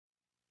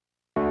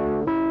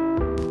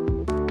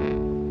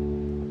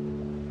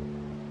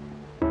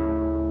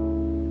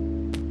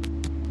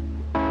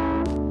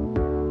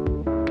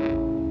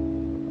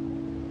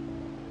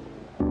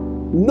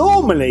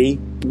Normally,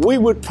 we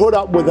would put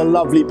up with a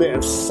lovely bit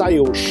of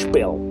sales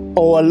spiel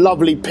or a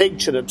lovely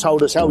picture that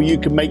told us how you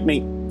can make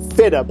me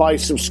fitter by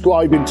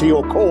subscribing to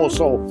your course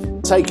or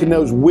taking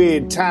those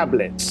weird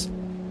tablets.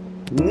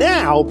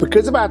 Now,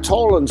 because of our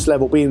tolerance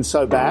level being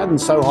so bad and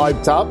so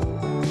hyped up,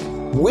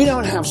 we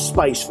don't have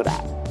space for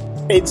that.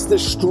 It's the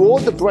straw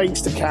that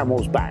breaks the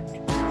camel's back.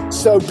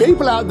 So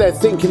people out there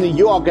thinking that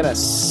you are going to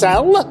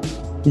sell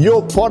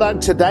your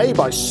product today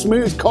by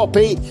smooth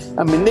copy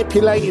and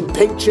manipulating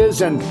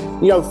pictures and,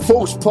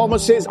 false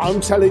promises,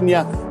 I'm telling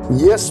you,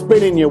 you're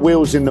spinning your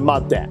wheels in the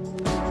mud there.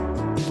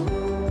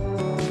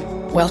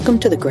 Welcome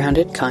to the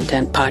Grounded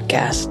Content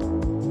Podcast.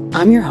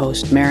 I'm your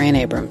host, Marian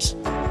Abrams.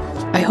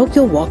 I hope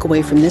you'll walk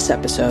away from this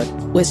episode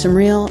with some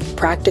real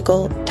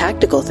practical,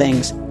 tactical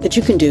things that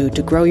you can do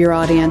to grow your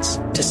audience,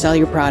 to sell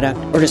your product,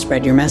 or to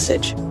spread your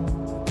message.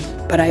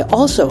 But I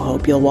also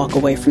hope you'll walk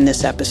away from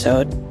this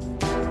episode,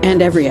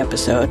 and every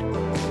episode,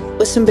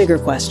 with some bigger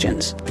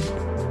questions.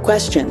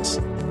 Questions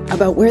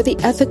about where the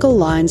ethical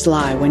lines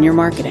lie when you're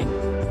marketing.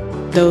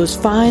 Those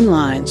fine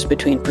lines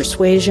between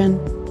persuasion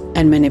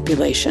and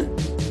manipulation.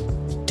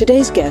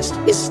 Today's guest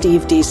is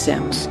Steve D.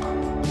 Sims.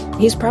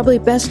 He's probably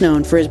best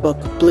known for his book,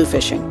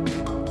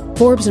 Bluefishing.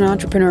 Forbes and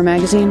Entrepreneur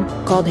magazine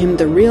called him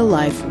the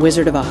real-life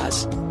Wizard of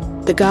Oz,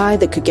 the guy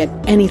that could get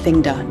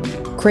anything done,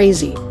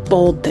 crazy,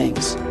 bold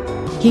things.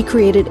 He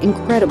created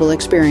incredible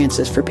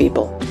experiences for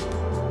people.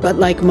 But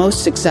like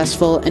most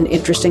successful and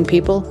interesting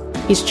people,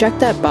 he's checked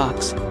that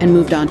box and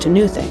moved on to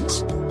new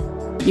things.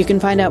 You can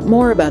find out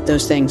more about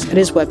those things at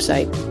his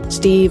website,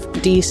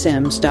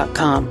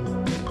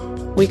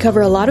 stevedsims.com. We cover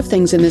a lot of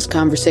things in this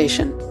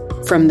conversation,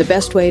 from the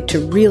best way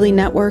to really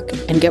network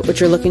and get what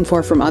you're looking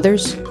for from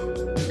others,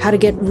 how to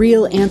get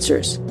real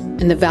answers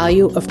and the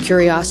value of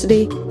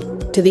curiosity,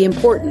 to the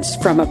importance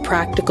from a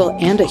practical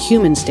and a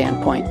human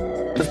standpoint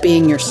of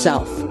being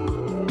yourself.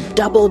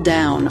 Double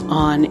down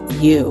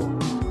on you.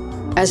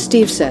 As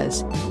Steve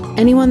says,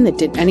 anyone that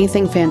did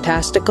anything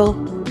fantastical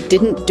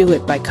didn't do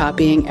it by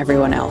copying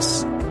everyone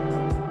else.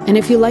 And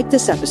if you like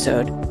this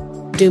episode,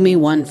 do me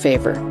one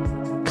favor.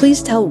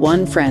 Please tell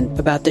one friend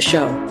about the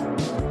show.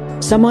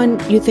 Someone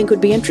you think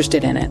would be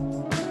interested in it.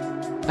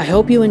 I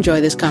hope you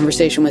enjoy this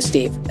conversation with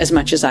Steve as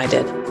much as I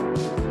did.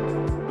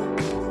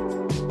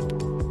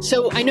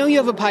 So I know you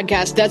have a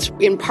podcast. That's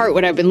in part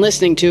what I've been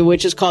listening to,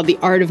 which is called The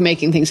Art of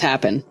Making Things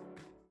Happen.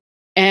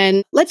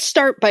 And let's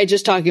start by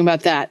just talking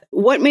about that.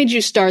 What made you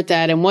start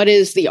that, and what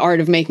is The Art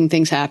of Making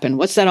Things Happen?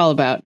 What's that all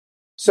about?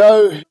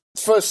 So,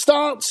 for a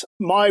start,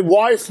 my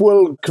wife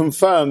will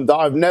confirm that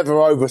I've never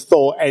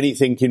overthought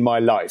anything in my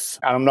life.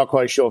 And I'm not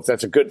quite sure if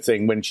that's a good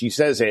thing when she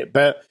says it,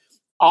 but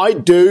I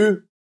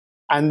do,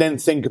 and then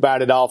think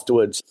about it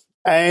afterwards.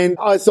 And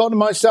I thought to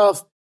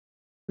myself,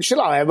 should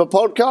I have a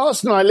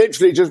podcast? And I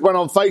literally just went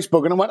on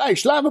Facebook and I went, hey,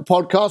 should I have a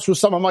podcast with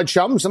some of my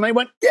chums? And they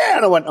went, yeah.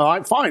 And I went, all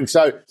right, fine.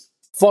 So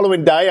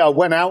following day, I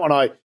went out and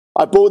I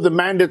bought the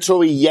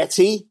mandatory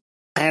Yeti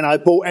and I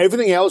bought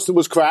everything else that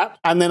was crap.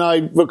 And then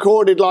I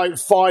recorded like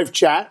 5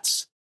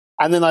 chats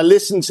and then I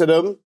listened to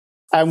them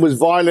and was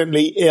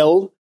violently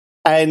ill.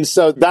 And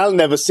so they'll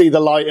never see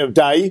the light of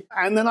day.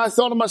 And then I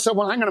thought to myself,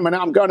 well, hang on a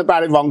minute, I'm going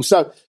about it wrong.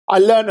 So I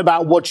learned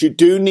about what you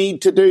do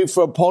need to do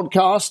for a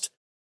podcast.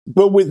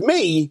 But with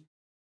me,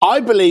 I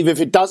believe if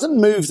it doesn't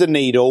move the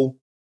needle,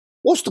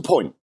 what's the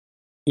point?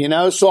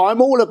 So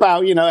I'm all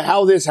about,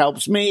 how this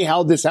helps me,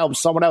 how this helps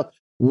someone else.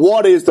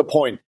 What is the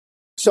point?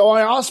 So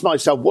I asked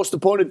myself, what's the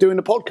point of doing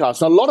a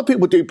podcast? Now, a lot of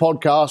people do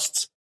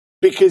podcasts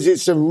because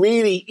it's a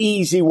really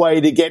easy way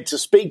to get to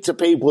speak to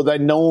people they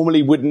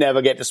normally would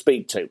never get to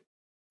speak to.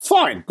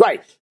 Fine,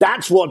 great.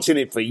 That's what's in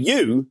it for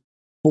you.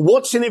 But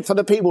what's in it for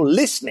the people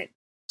listening?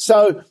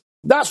 So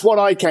that's what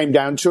I came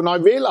down to. And I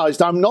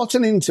realized I'm not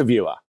an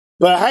interviewer.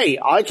 But hey,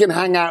 I can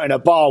hang out in a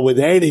bar with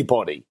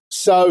anybody.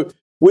 So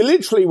we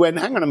literally went,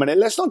 hang on a minute,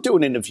 let's not do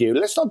an interview.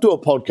 Let's not do a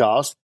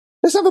podcast.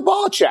 Let's have a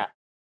bar chat.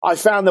 I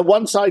found that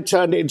once I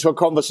turned it into a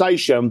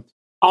conversation,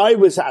 I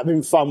was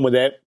having fun with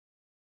it.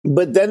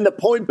 But then the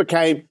point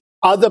became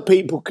other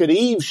people could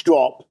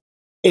eavesdrop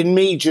in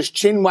me just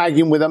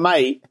chin-wagging with a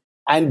mate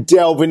and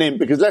delving in.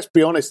 Because let's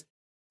be honest,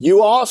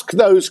 you ask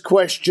those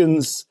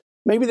questions,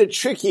 maybe the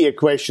trickier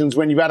questions,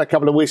 when you've had a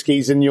couple of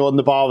whiskeys and you're on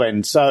the bar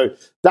end. So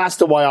that's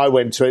the way I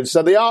went to it.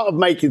 So the art of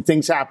making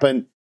things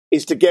happen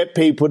is to get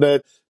people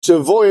to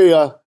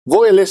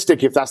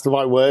voyeuristic, if that's the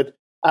right word,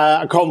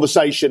 a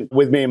conversation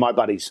with me and my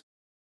buddies.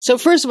 So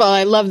first of all,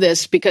 I love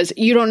this because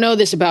you don't know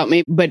this about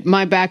me, but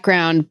my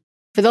background,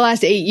 for the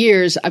last 8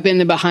 years, I've been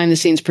the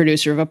behind-the-scenes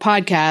producer of a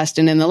podcast.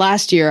 And in the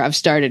last year, I've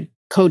started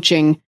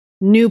coaching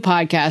new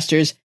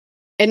podcasters.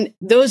 And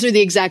those are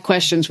the exact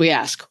questions we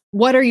ask.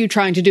 What are you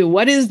trying to do?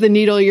 What is the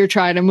needle you're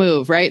trying to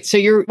move, right? So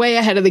you're way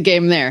ahead of the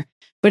game there.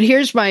 But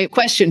here's my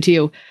question to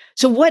you.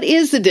 So what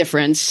is the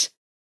difference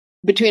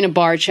between a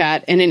bar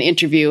chat and an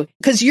interview?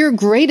 Because you're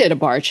great at a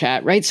bar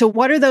chat, right? So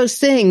what are those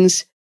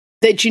things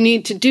that you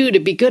need to do to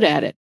be good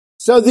at it?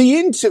 So the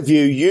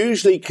interview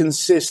usually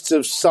consists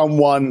of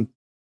someone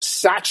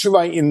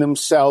saturating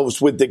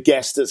themselves with the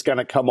guest that's going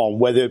to come on,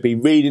 whether it be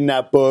reading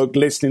that book,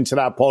 listening to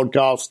that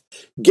podcast,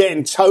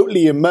 getting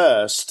totally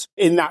immersed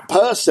in that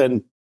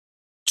person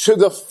to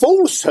the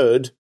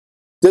falsehood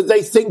that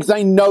they think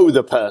they know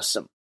the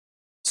person.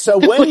 So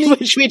when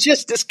which we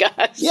just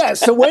discussed. Yeah,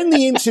 so when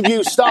the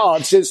interview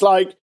starts, it's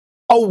like,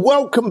 oh,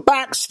 welcome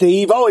back,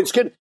 Steve. Oh, it's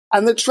good.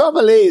 And the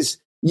trouble is,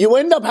 you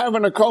end up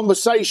having a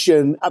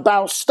conversation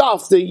about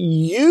stuff that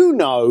you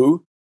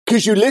know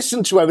because you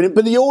listen to everything,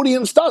 but the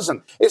audience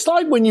doesn't. It's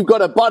like when you've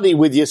got a buddy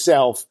with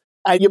yourself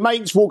and your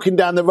mate's walking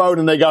down the road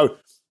and they go,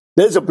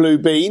 there's a blue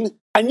bean.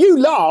 And you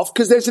laugh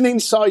because there's an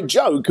inside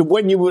joke of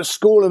when you were at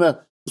school and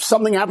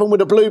something happened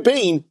with a blue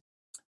bean.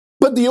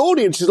 But the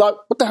audience is like,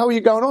 what the hell are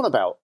you going on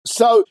about?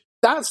 So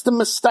that's the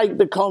mistake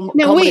that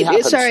comedy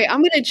happens. Sorry, I'm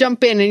going to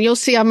jump in and you'll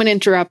see I'm an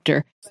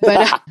interrupter.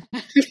 But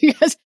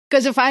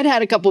because if I'd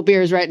had a couple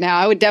beers right now,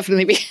 I would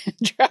definitely be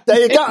interrupted.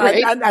 There you go.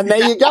 Right? And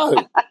there you go.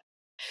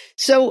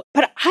 So,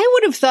 but I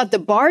would have thought the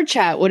bar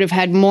chat would have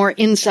had more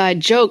inside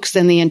jokes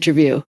than the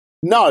interview.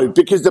 No,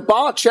 because the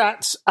bar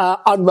chat's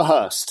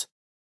unrehearsed.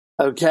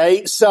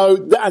 Okay,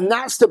 so, and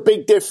that's the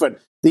big difference.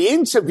 The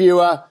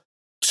interviewer,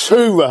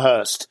 too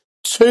rehearsed,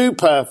 too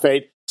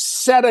perfect,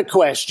 set of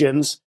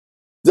questions.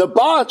 The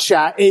bar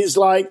chat is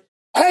like,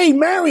 hey,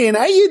 Marion,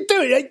 how you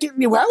doing?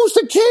 How's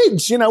the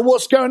kids? You know,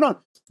 what's going on?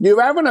 You're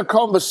having a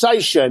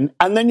conversation,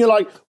 and then you're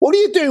like, what are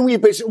you doing with your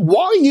business?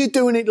 Why are you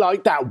doing it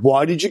like that?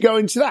 Why did you go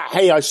into that?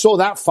 Hey, I saw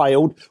that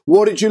failed.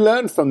 What did you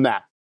learn from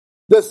that?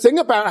 The thing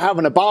about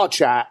having a bar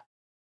chat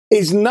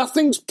is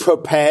nothing's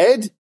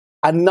prepared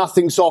and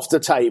nothing's off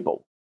the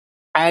table.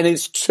 And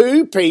it's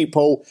two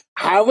people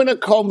having a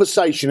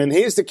conversation. And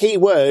here's the key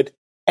word,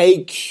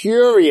 a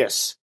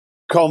curious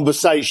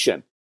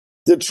conversation.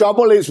 The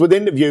trouble is with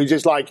interviews,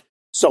 it's like,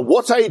 so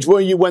what age were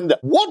you when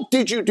what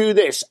did you do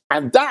this?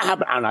 And that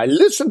happened. And I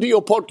listened to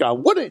your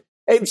podcast.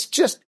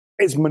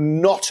 It's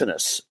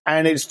monotonous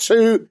and it's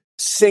too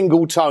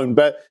single tone,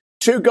 but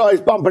two guys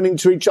bumping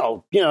into each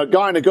other, you know, a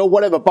guy and a girl,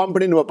 whatever,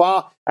 bumping into a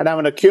bar and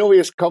having a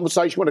curious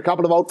conversation with a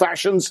couple of old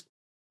fashions.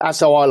 That's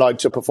how I like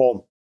to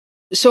perform.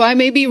 So I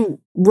may be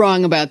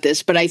wrong about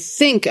this, but I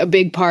think a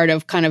big part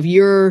of kind of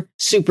your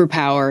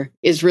superpower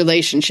is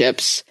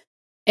relationships.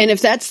 And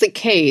if that's the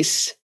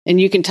case,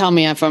 and you can tell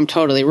me if I'm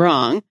totally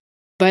wrong,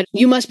 but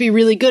you must be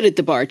really good at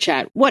the bar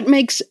chat. What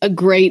makes a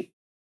great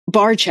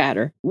bar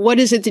chatter? What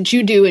is it that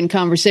you do in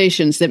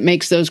conversations that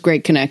makes those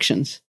great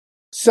connections?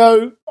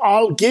 So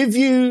I'll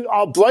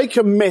break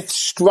a myth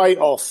straight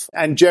off,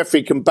 and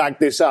Jeffrey can back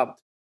this up.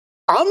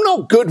 I'm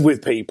not good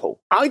with people.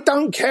 I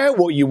don't care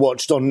what you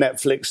watched on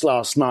Netflix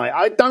last night.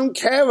 I don't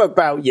care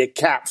about your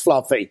cat,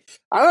 Fluffy.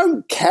 I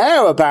don't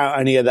care about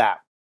any of that.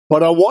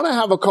 But I want to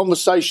have a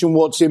conversation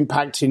what's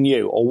impacting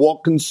you or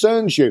what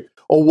concerns you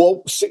or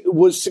what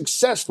was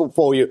successful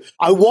for you.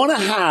 I want to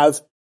have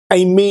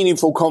a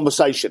meaningful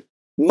conversation.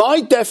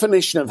 My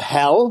definition of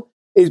hell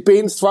is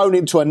being thrown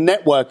into a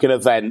networking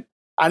event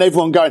and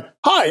everyone going,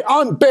 hi,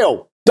 I'm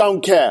Bill.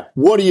 Don't care.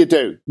 What do you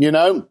do? You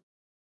know,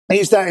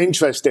 is that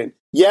interesting?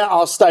 Yeah,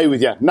 I'll stay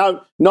with you.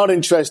 No, not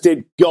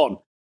interested. Gone.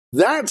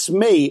 That's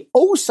me.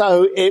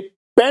 Also, it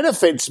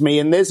benefits me.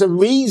 And there's a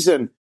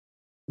reason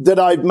that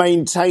I've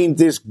maintained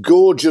this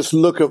gorgeous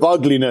look of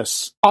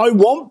ugliness. I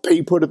want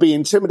people to be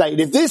intimidated.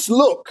 If this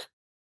look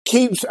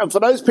keeps, and for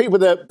those people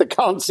that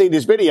can't see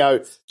this video,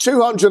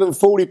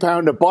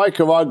 240-pounder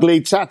biker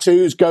ugly,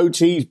 tattoos,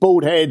 goatees,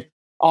 bald head,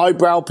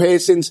 eyebrow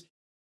piercings.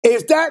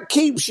 If that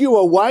keeps you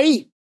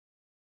away,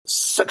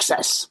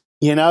 success.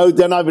 You know,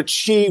 then I've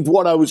achieved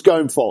what I was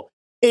going for.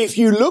 If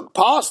you look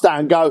past that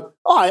and go,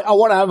 all right, I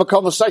want to have a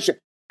conversation.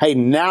 Hey,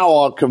 now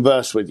I'll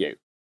converse with you.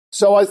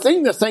 So I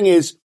think the thing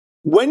is,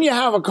 when you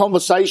have a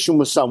conversation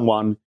with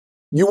someone,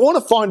 you want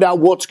to find out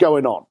what's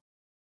going on.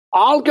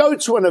 I'll go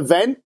to an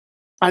event,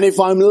 and if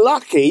I'm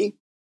lucky,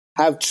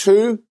 have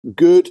two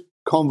good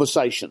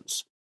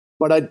conversations.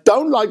 But I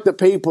don't like the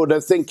people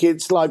that think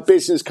it's like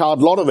business card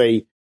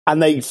lottery,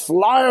 and they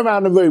fly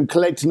around the room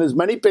collecting as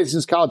many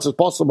business cards as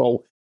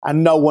possible,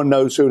 and no one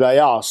knows who they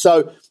are.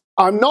 So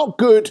I'm not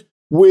good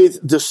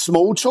with the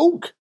small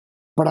talk,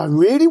 but I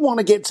really want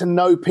to get to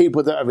know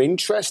people that are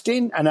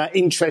interesting and are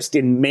interested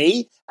in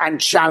me and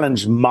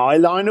challenge my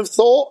line of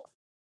thought.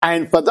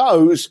 And for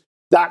those,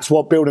 that's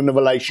what building a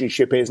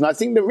relationship is. And I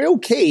think the real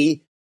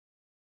key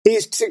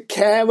is to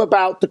care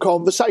about the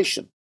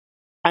conversation.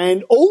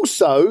 And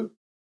also,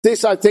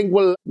 this I think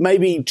will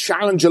maybe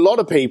challenge a lot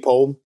of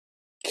people,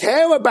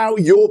 care about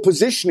your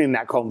position in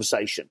that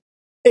conversation.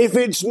 If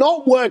it's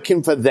not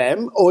working for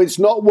them or it's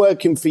not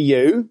working for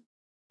you,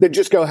 then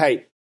just go,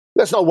 hey,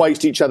 let's not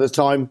waste each other's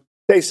time.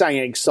 They're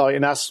saying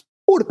exciting us.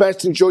 All the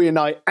best, enjoy your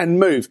night, and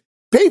move.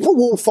 People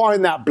will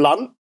find that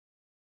blunt,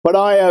 but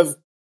I have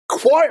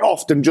quite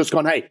often just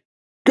gone, hey,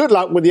 good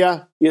luck with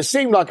you. You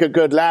seem like a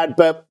good lad,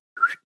 but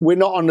we're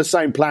not on the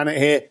same planet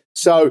here.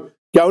 So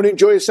go and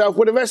enjoy yourself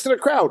with the rest of the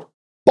crowd.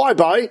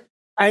 Bye-bye.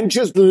 And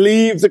just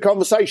leave the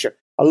conversation.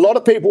 A lot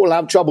of people will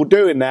have trouble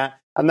doing that,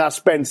 and they'll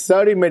spend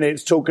 30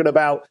 minutes talking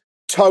about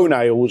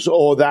toenails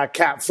or that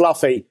cat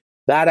Fluffy.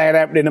 That ain't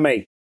happening to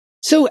me.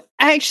 So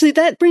actually,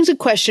 that brings a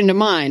question to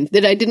mind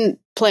that I didn't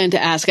plan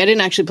to ask. I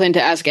didn't actually plan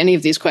to ask any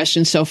of these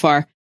questions so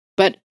far,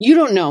 but you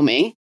don't know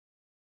me.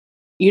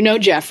 You know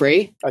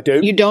Jeffrey. I do.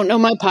 You don't know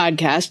my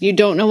podcast. You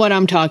don't know what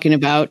I'm talking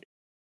about.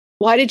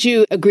 Why did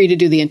you agree to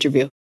do the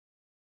interview?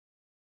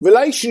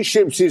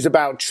 Relationships is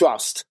about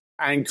trust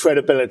and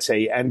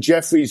credibility. And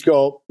Jeffrey's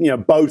got,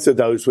 both of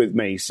those with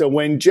me. So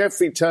when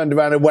Jeffrey turned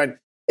around and went,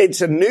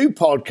 it's a new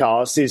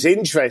podcast, is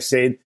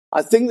interested,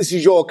 I think this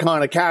is your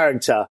kind of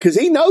character, because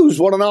he knows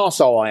what an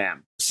arsehole I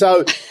am.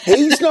 So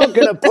he's not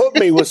going to put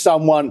me with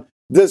someone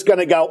that's going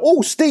to go,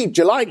 oh, Steve,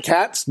 do you like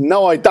cats?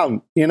 No, I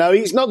don't.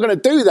 He's not going to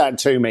do that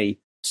to me.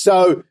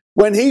 So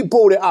when he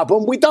brought it up,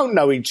 and we don't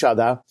know each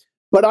other,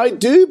 but I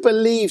do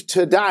believe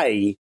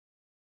today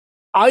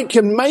I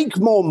can make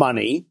more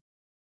money.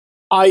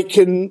 I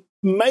can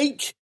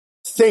make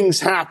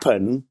things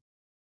happen.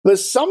 But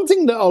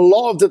something that a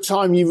lot of the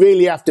time you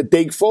really have to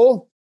dig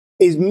for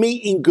is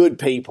meeting good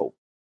people.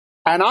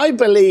 And I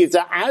believe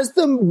that as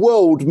the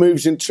world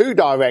moves in two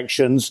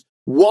directions,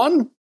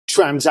 one,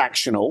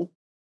 transactional.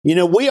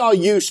 We are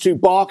used to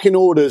barking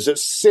orders at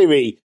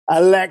Siri,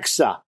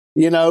 Alexa.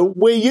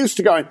 We're used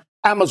to going,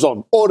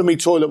 Amazon, order me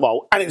toilet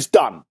roll, and it's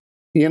done.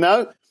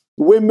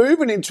 We're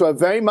moving into a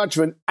very much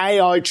of an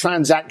AI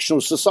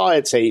transactional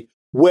society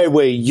where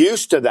we're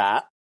used to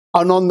that.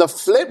 And on the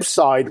flip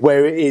side,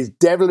 where it is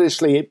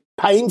devilishly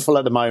painful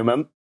at the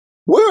moment,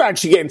 we're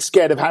actually getting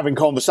scared of having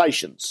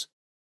conversations.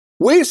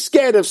 We're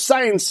scared of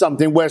saying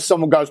something where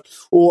someone goes,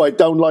 oh, I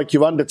don't like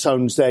your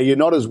undertones there. You're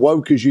not as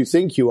woke as you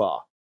think you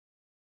are.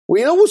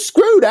 Well,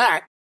 screw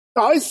that.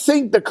 I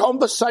think the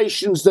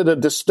conversations that are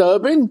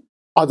disturbing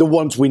are the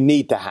ones we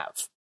need to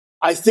have.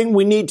 I think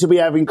we need to be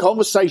having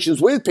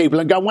conversations with people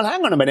and go, well,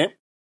 hang on a minute.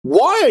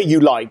 Why are you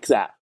like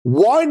that?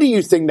 Why do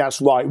you think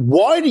that's right?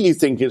 Why do you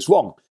think it's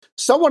wrong?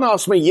 Someone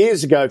asked me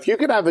years ago, if you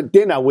could have a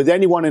dinner with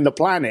anyone in the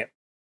planet,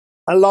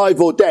 alive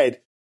or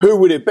dead, who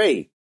would it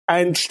be?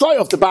 And straight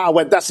off the bat, I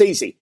went, that's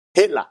easy,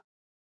 Hitler.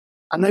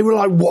 And they were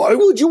like, why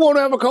would you want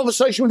to have a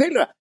conversation with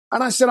Hitler?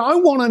 And I said, I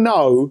want to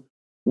know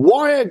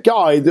why a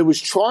guy that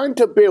was trying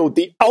to build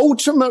the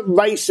ultimate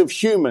race of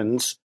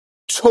humans,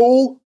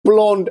 tall,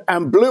 blonde,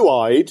 and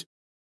blue-eyed,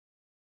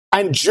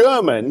 and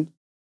German,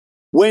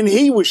 when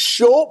he was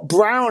short,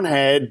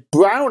 brown-haired,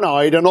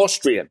 brown-eyed, and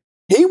Austrian.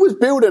 He was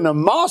building a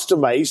master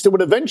race that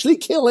would eventually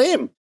kill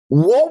him.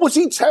 What was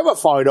he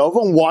terrified of,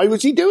 and why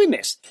was he doing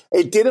this?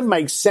 It didn't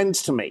make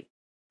sense to me.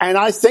 And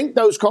I think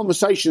those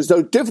conversations,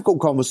 those difficult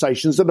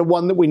conversations, are the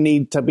one that we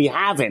need to be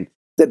having.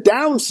 The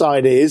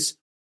downside is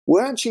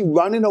we're actually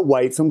running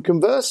away from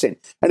conversing.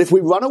 And if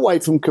we run away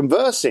from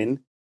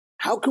conversing,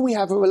 how can we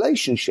have a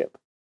relationship?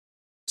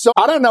 So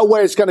I don't know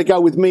where it's going to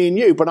go with me and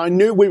you, but I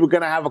knew we were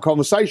going to have a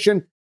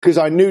conversation because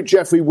I knew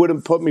Jeffrey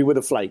wouldn't put me with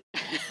a flake.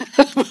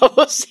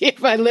 We'll see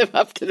if I live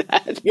up to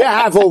that. You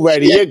have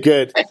already. You're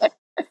good.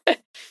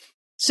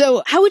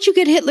 So how would you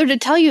get Hitler to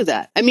tell you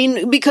that? I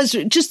mean, because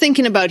just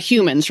thinking about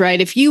humans,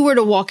 right? If you were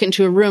to walk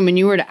into a room and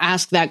you were to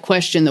ask that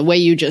question the way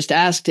you just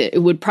asked it, it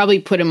would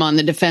probably put him on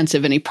the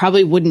defensive and he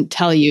probably wouldn't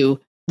tell you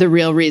the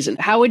real reason.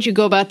 How would you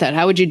go about that?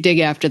 How would you dig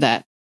after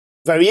that?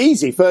 Very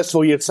easy. First of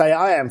all, you'd say,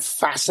 I am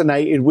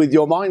fascinated with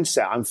your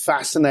mindset. I'm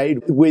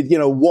fascinated with,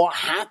 what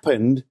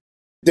happened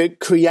that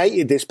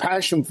created this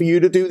passion for you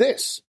to do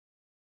this.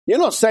 You're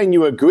not saying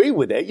you agree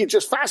with it. You're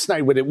just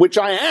fascinated with it, which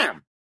I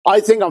am. I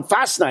think I'm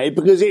fascinated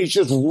because it's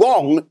just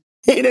wrong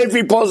in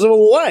every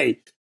possible way.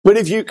 But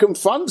if you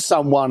confront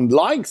someone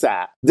like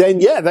that, then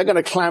yeah, they're going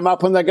to clam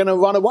up and they're going to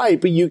run away.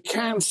 But you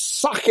can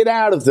suck it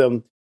out of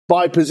them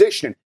by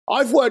positioning.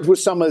 I've worked with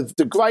some of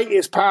the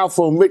greatest,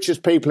 powerful, and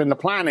richest people in the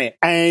planet.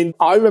 And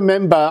I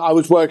remember I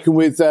was working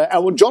with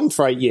Elton John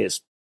for 8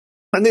 years.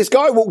 And this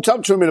guy walked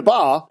up to him in a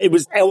bar. It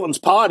was Elton's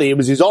party. It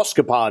was his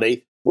Oscar party.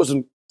 It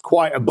wasn't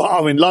quite a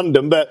bar in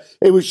London, but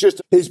it was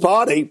just his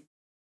party.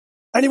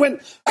 And he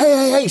went,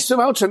 hey, Sir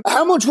Elton,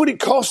 how much would it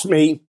cost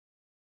me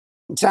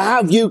to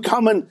have you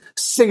come and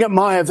sing at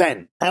my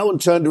event? Elton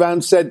turned around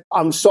and said,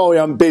 I'm sorry,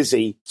 I'm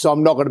busy, so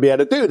I'm not going to be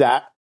able to do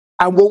that,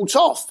 and walked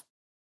off.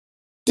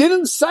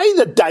 Didn't say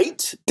the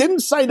date, didn't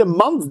say the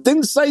month,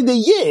 didn't say the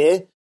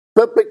year,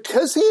 but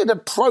because he had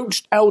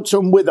approached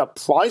Elton with a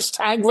price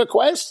tag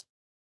request,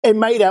 it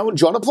made Elton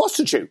John a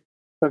prostitute,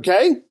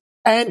 okay?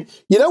 And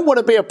you don't want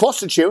to be a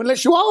prostitute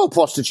unless you are a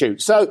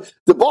prostitute. So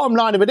the bottom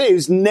line of it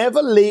is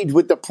never lead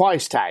with the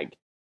price tag.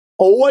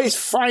 Always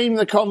frame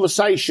the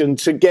conversation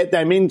to get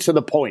them into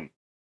the point.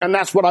 And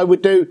that's what I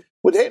would do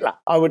with Hitler.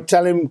 I would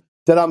tell him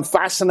that I'm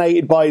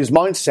fascinated by his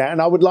mindset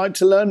and I would like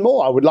to learn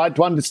more. I would like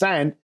to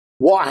understand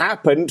what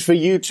happened for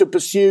you to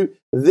pursue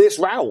this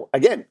route.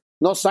 Again,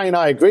 not saying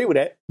I agree with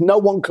it. No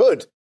one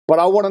could. But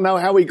I want to know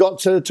how we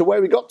got to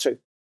where we got to.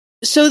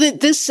 So that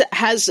this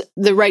has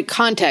the right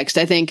context,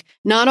 I think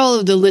not all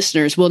of the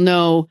listeners will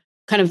know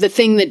kind of the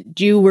thing that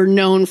you were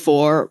known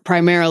for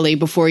primarily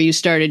before you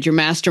started your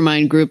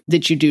mastermind group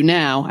that you do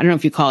now. I don't know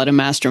if you call it a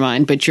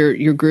mastermind, but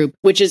your group,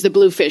 which is the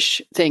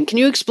Bluefish thing. Can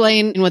you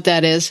explain what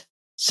that is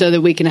so that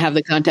we can have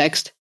the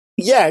context?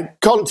 Yeah,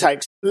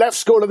 context. Left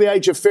school at the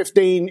age of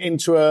 15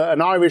 into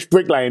an Irish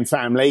bricklaying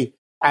family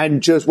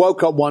and just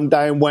woke up one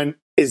day and went,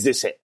 is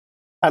this it?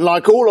 And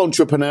like all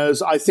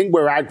entrepreneurs, I think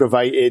we're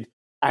aggravated.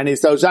 And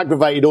it's those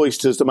aggravated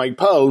oysters that make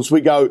pearls.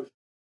 We go,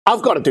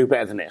 I've got to do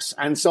better than this.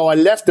 And so I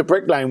left the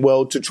bricklaying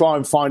world to try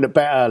and find a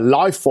better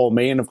life for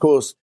me. And of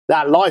course,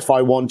 that life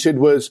I wanted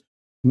was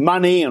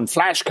money and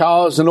flash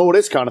cars and all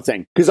this kind of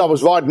thing. Because I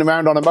was riding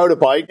around on a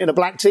motorbike in a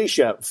black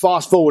T-shirt.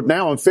 Fast forward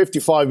now, I'm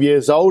 55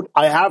 years old.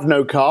 I have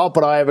no car,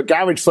 but I have a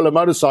garage full of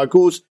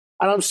motorcycles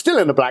and I'm still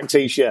in a black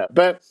T-shirt.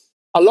 But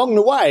along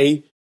the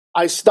way,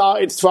 I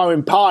started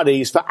throwing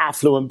parties for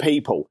affluent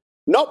people.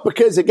 Not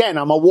because, again,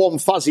 I'm a warm,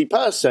 fuzzy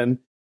person,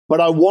 but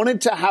I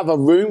wanted to have a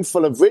room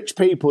full of rich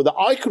people that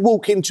I could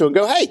walk into and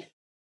go, hey,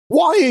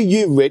 why are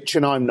you rich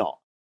and I'm not?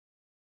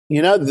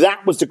 You know,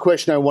 that was the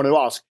question I wanted to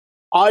ask.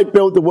 I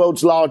built the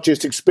world's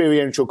largest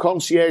experiential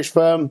concierge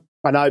firm,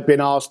 and I've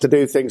been asked to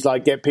do things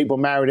like get people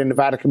married in the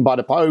Vatican by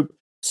the Pope,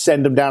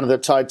 send them down to the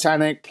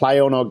Titanic, play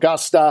on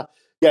Augusta,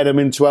 get them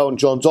into Elton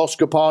John's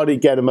Oscar party,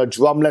 get them a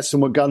drum lesson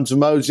with Guns N'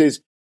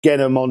 Roses, get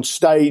them on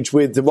stage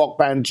with the rock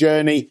band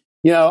Journey.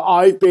 You know,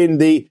 I've been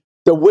the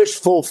wish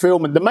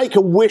fulfillment, the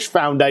Make-A-Wish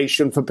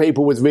Foundation for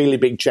people with really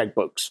big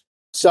checkbooks.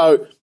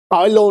 So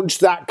I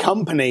launched that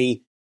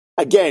company,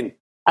 again,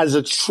 as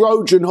a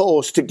Trojan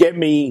horse to get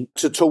me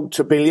to talk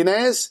to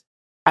billionaires.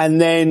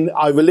 And then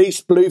I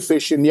released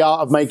Bluefish in the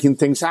Art of Making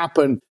Things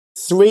Happen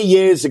 3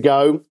 years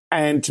ago.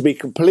 And to be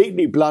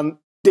completely blunt,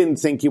 didn't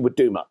think it would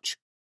do much.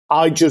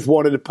 I just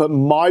wanted to put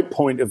my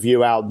point of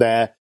view out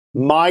there,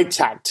 my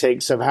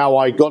tactics of how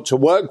I got to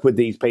work with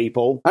these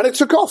people. And it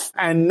took off.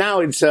 And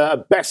now it's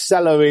a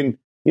bestseller in,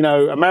 you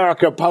know,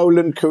 America,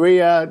 Poland,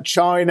 Korea,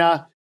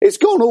 China. It's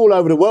gone all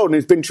over the world and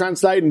it's been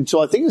translated into,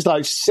 I think it's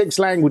like 6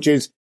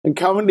 languages and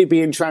currently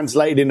being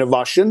translated into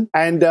Russian.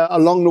 And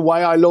along the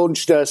way, I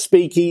launched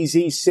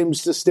Speakeasy,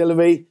 Sims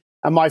Distillery,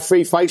 and my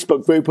free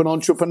Facebook group on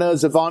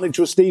Entrepreneur's Advantage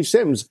with Steve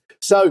Sims.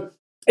 So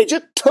it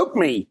just took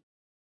me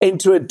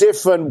into a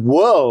different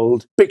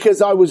world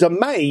because I was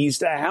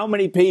amazed at how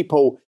many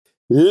people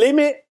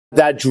limit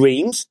their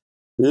dreams,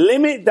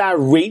 limit their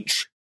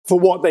reach for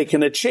what they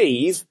can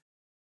achieve,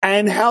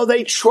 and how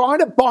they try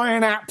to buy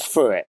an app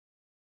for it.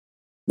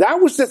 That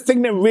was the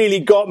thing that really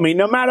got me.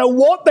 No matter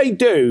what they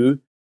do,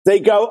 they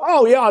go,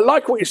 oh, yeah, I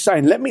like what you're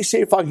saying. Let me see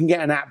if I can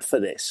get an app for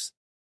this.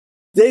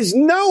 There's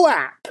no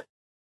app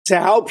to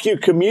help you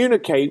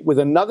communicate with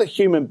another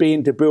human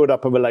being to build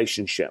up a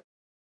relationship.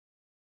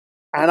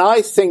 And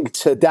I think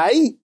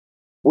today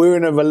we're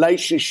in a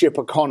relationship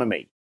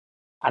economy.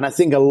 And I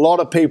think a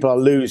lot of people are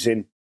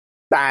losing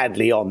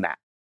badly on that.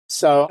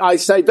 So I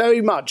say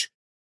very much,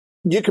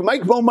 you can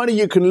make more money,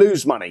 you can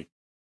lose money.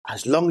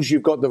 As long as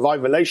you've got the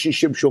right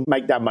relationships, you'll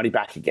make that money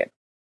back again.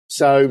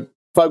 So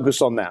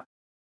focus on that.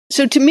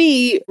 So to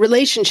me,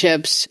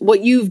 relationships, what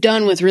you've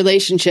done with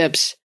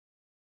relationships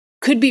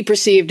could be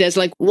perceived as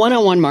like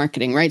one-on-one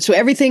marketing, right? So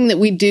everything that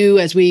we do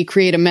as we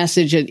create a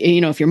message,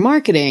 you know, if you're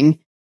marketing,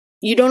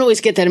 you don't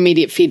always get that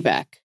immediate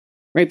feedback,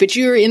 right? But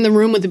you're in the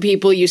room with the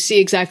people, you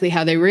see exactly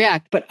how they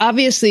react. But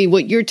obviously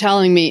what you're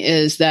telling me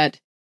is that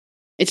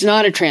it's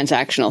not a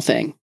transactional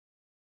thing.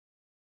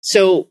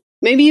 So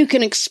maybe you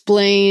can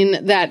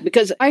explain that,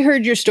 because I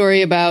heard your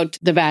story about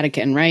the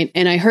Vatican, right?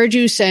 And I heard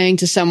you saying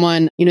to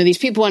someone, you know, these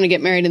people want to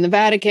get married in the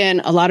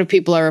Vatican. A lot of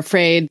people are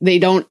afraid. They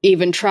don't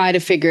even try to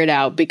figure it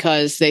out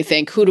because they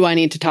think, who do I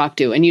need to talk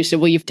to? And you said,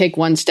 well, you take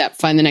one step,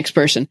 find the next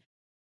person.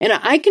 And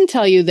I can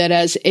tell you that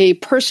as a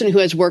person who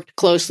has worked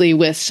closely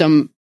with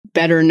some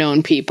better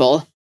known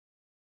people,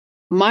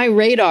 my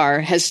radar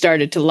has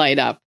started to light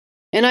up.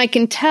 And I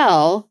can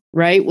tell,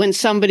 right, when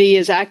somebody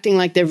is acting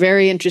like they're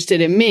very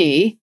interested in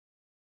me,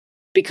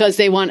 because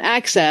they want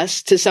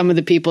access to some of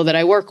the people that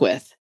I work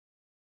with.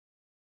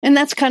 And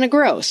that's kind of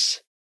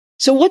gross.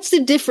 So what's the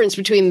difference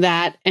between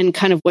that and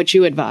kind of what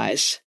you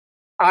advise?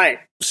 All right.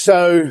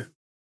 So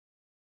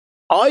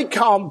I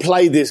can't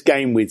play this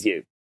game with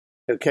you,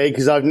 okay?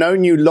 Because I've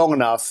known you long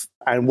enough,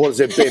 and what's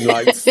it been,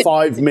 like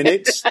 5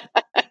 minutes?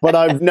 But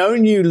I've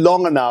known you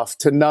long enough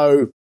to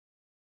know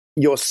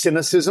your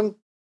cynicism,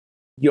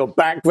 your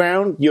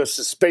background, your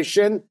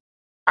suspicion.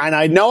 And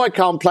I know I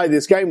can't play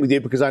this game with you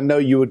because I know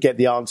you would get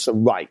the answer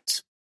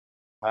right.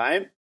 All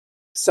right?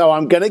 So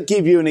I'm going to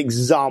give you an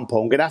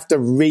example. I'm going to have to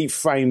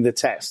reframe the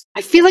test.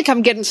 I feel like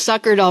I'm getting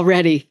suckered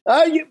already.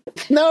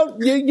 No,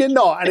 you're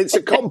not. And it's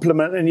a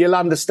compliment and you'll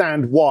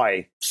understand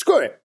why. Screw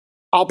it.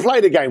 I'll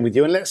play the game with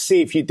you and let's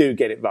see if you do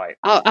get it right.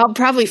 I'll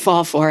probably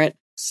fall for it.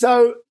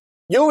 So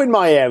you're in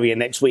my area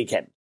next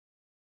weekend.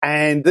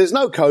 And there's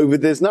no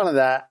COVID. There's none of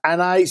that.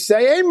 And I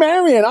say, hey,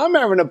 Marion, I'm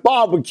having a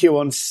barbecue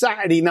on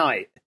Saturday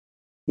night.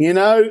 You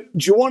know,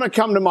 do you want to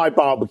come to my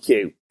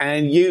barbecue?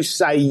 And you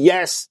say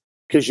yes,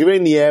 because you're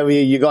in the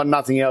area, you got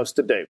nothing else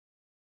to do.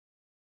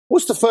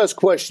 What's the first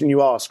question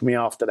you ask me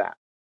after that?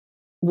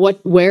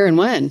 What, where, and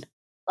when?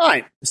 All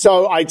right.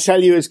 So I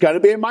tell you it's going to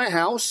be at my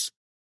house,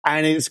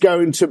 and it's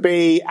going to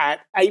be at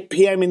 8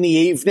 p.m. in the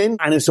evening,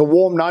 and it's a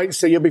warm night,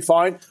 so you'll be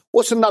fine.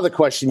 What's another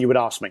question you would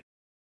ask me?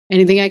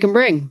 Anything I can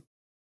bring.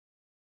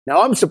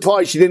 Now, I'm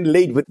surprised you didn't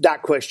lead with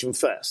that question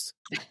first.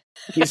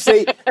 You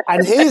see,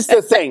 and here's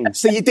the thing.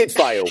 So you did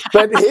fail.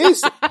 But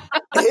here's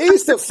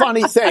the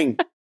funny thing.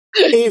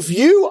 If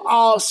you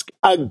ask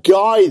a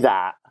guy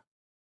that,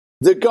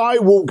 the guy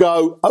will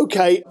go,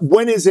 okay,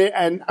 when is it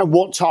and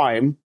what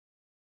time?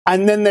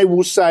 And then they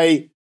will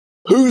say,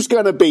 who's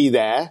going to be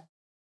there?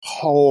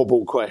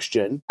 Horrible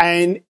question.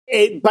 And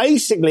it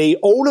basically,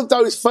 all of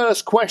those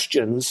first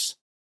questions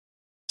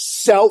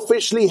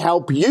selfishly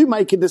help you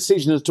make a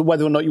decision as to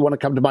whether or not you want to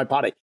come to my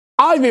party.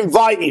 I've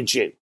invited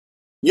you.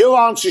 Your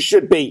answer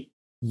should be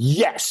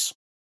yes.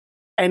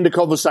 End of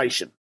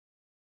conversation.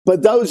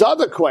 But those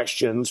other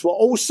questions were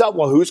also,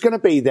 well, who's going to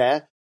be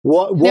there?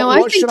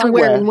 What should I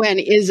wear? And when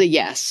is a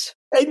yes.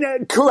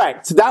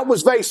 Correct. That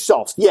was very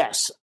soft.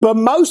 Yes. But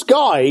most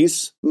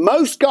guys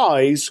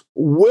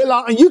will,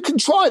 and you can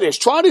try this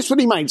with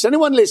your mates.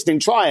 Anyone listening,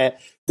 try it.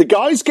 The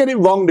guys get it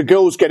wrong. The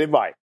girls get it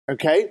right.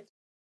 Okay.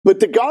 But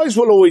the guys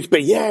will always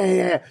be,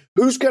 yeah.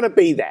 Who's going to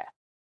be there?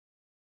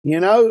 You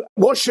know,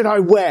 what should I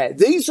wear?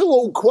 These are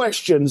all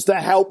questions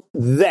that help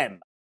them.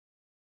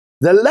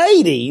 The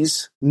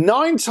ladies,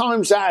 9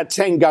 times out of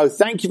 10 go,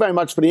 thank you very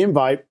much for the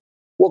invite.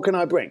 What can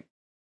I bring?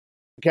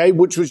 Okay,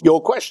 which was your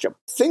question.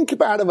 Think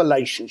about a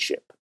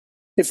relationship.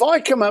 If I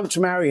come up to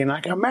Marion,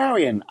 I go,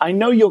 Marion, I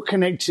know you're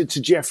connected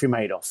to Jeffrey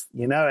Madoff,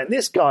 you know, and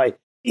this guy,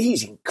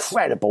 he's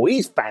incredible.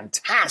 He's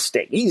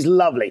fantastic. He's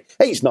lovely.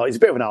 He's not. He's a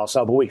bit of an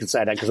arsehole, but we can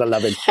say that because I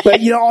love him.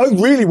 But, you know, I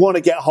really want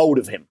to get hold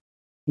of him.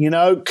 You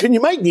know, can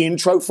you make the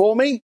intro for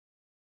me?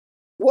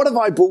 What have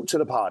I brought to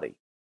the party?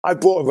 I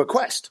brought a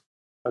request,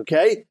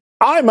 okay?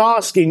 I'm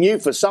asking you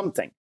for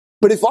something.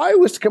 But if I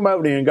was to come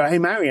over to you and go, hey,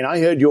 Marion, I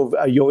heard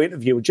your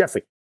interview with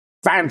Jeffrey.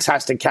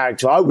 Fantastic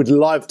character. I would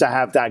love to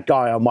have that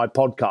guy on my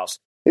podcast.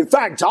 In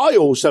fact, I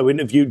also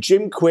interviewed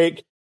Jim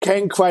Quick,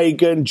 Ken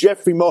Cragen,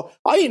 Jeffrey Moore.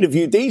 I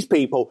interviewed these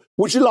people.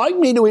 Would you like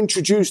me to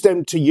introduce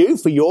them to you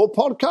for your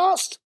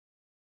podcast?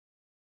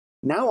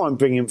 Now I'm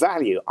bringing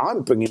value.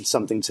 I'm bringing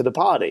something to the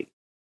party.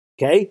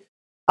 Okay?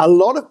 A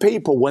lot of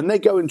people, when they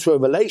go into a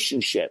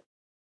relationship,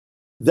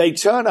 they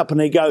turn up and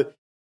they go,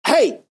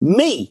 hey,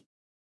 me.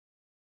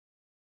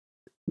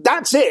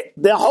 That's it.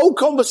 The whole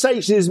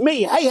conversation is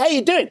me. Hey, how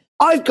you doing?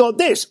 I've got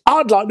this.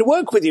 I'd like to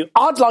work with you.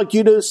 I'd like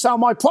you to sell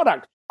my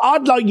product.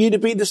 I'd like you to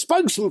be the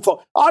spokesman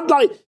for. I'd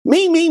like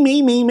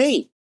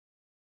me.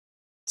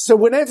 So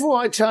whenever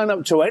I turn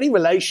up to any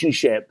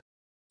relationship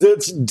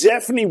that's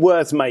definitely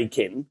worth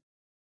making,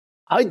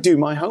 I do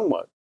my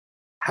homework.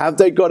 Have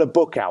they got a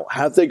book out?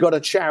 Have they got a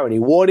charity?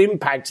 What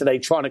impact are they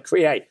trying to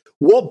create?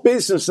 What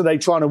business are they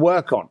trying to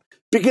work on?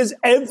 Because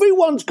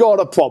everyone's got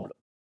a problem.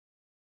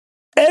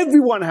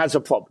 Everyone has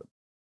a problem.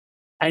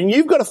 And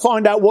you've got to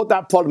find out what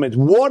that problem is.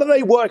 What are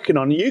they working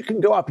on? You can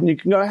go up and you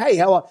can go, hey,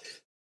 here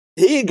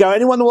you go.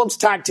 Anyone that wants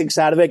tactics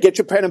out of it, get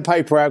your pen and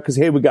paper out because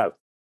here we go.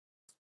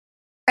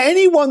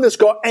 Anyone that's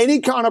got any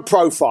kind of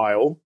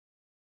profile,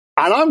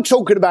 and I'm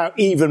talking about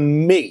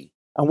even me,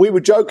 and we were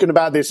joking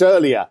about this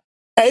earlier,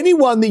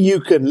 anyone that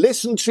you can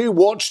listen to,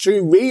 watch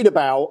to, read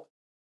about,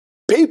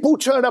 people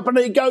turn up and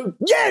they go,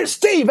 yeah,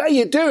 Steve, how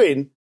you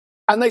doing?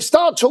 And they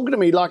start talking to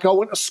me like I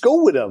went to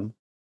school with them.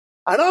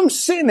 And I'm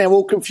sitting there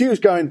all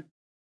confused going,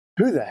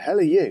 who the hell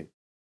are you?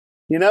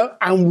 You know,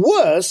 and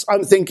worse,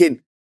 I'm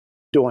thinking,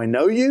 do I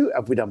know you?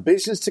 Have we done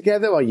business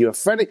together? Are you a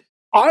friend?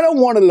 I don't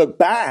want to look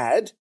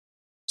bad.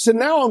 So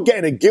now I'm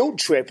getting a guilt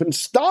trip and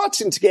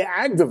starting to get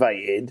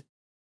aggravated.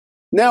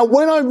 Now,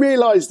 when I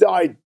realize that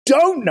I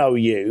don't know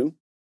you,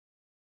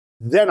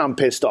 then I'm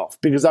pissed off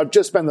because I've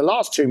just spent the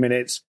last 2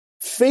 minutes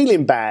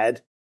feeling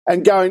bad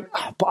and going,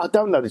 but I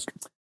don't know this.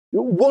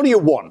 What do you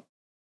want?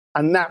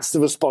 And that's the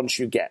response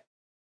you get.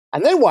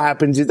 And then what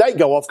happens is they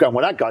go off going,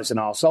 well, that guy's an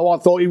arsehole. I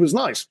thought he was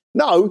nice.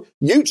 No,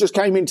 you just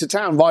came into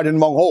town riding the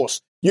wrong horse.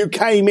 You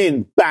came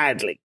in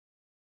badly.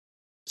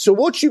 So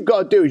what you've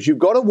got to do is you've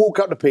got to walk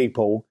up to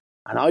people,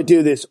 and I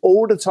do this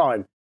all the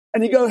time,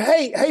 and you go,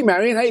 hey,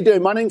 Marion, how you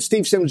doing? My name's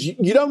Steve Simmons.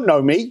 You don't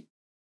know me.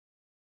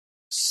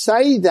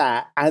 Say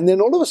that, and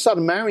then all of a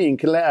sudden Marion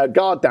can let her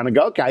guard down and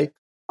go, okay,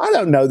 I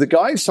don't know the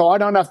guy, so I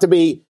don't have to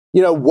be,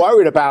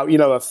 worried about,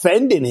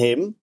 offending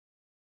him.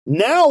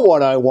 Now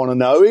what I want to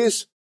know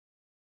is,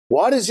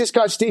 why does this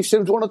guy Steve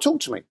Simmons want to talk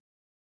to me?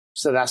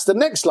 So that's the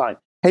next line.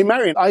 Hey,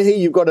 Marion, I hear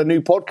you've got a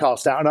new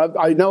podcast out, and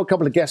I know a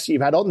couple of guests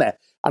you've had on there,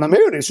 and I'm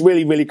hearing it's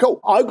really, really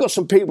cool. I've got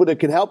some people that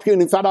can help you,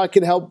 and in fact, I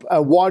can help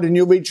widen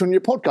your reach on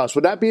your podcast.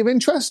 Would that be of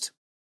interest?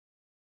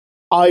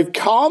 I've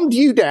calmed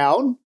you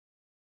down,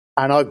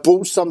 and I've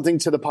brought something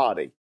to the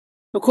party.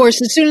 Of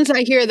course, as soon as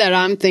I hear that,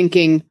 I'm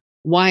thinking,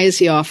 why is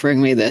he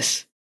offering me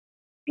this?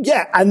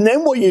 Yeah, and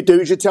then what you do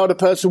is you tell the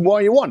person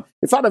why you want.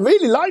 In fact, I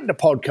really like the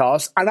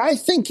podcast, and I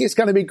think it's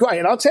going to be great.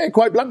 And I'll tell you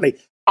quite bluntly,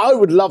 I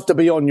would love to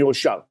be on your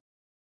show.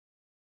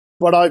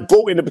 But I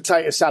brought in a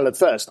potato salad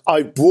first.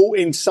 I brought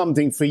in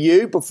something for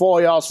you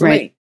before I asked for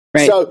me.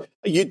 Right. So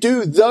you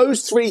do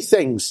those 3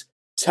 things.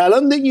 Tell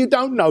them that you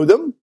don't know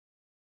them,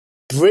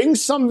 bring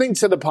something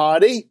to the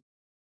party,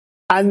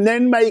 and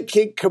then make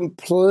it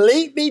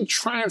completely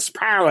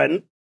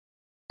transparent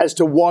as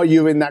to why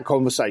you're in that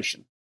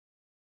conversation.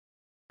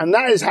 And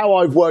that is how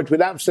I've worked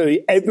with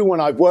absolutely everyone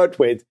I've worked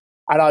with.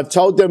 And I've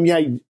told them, yeah,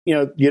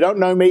 you don't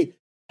know me.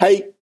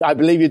 Hey, I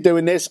believe you're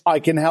doing this. I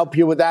can help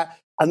you with that.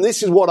 And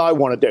this is what I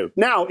want to do.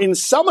 Now, in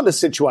some of the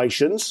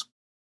situations,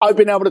 I've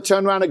been able to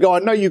turn around and go, I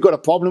know you've got a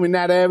problem in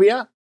that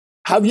area.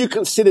 Have you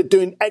considered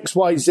doing X,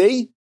 Y,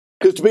 Z?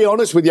 Because to be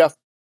honest with you,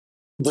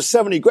 for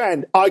 70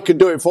 grand, I can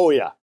do it for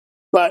you.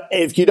 But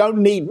if you don't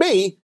need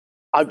me,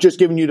 I've just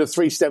given you the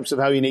 3 steps of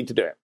how you need to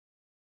do it.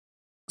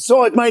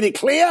 So I've made it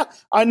clear.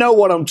 I know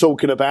what I'm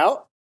talking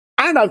about.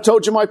 And I've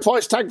told you my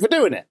price tag for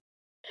doing it.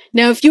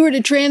 Now, if you were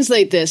to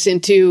translate this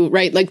into,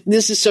 right, like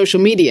this is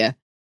social media,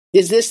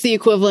 is this the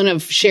equivalent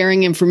of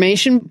sharing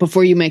information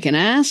before you make an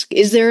ask?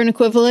 Is there an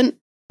equivalent?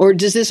 Or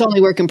does this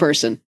only work in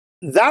person?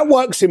 That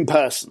works in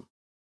person.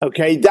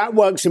 Okay, that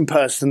works in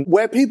person.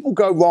 Where people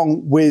go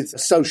wrong with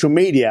social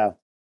media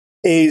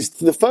is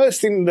the first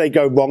thing they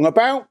go wrong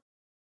about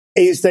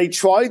is they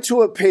try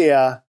to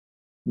appear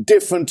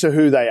different to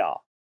who they are.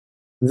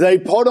 They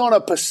put on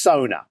a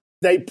persona.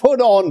 They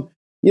put on,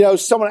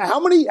 someone. How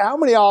many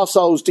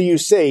arseholes do you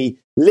see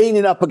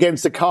leaning up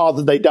against a car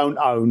that they don't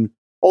own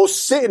or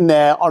sitting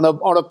there on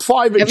a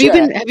private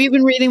jet? Have you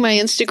been reading my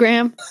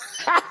Instagram?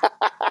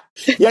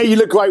 Yeah, you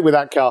look great with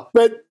that car.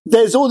 But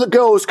there's all the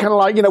girls kind of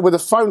like, with the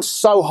phone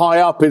so high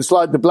up, it's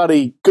like the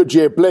bloody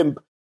Goodyear blimp.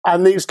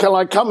 And these kind of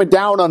like coming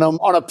down on them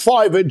on a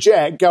private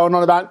jet going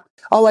on about,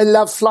 oh, I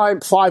love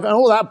flying private and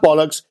all that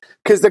bollocks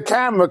because the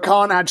camera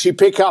can't actually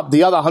pick up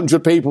the other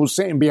 100 people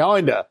sitting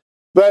behind her.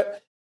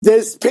 But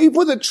there's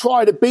people that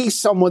try to be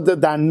someone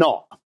that they're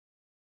not.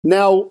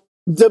 Now,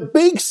 the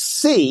big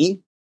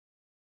C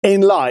in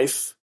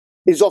life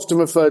is often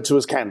referred to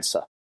as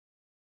cancer.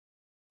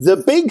 The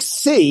big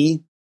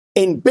C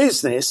in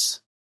business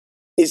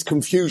is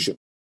confusion.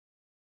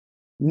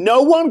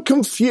 No one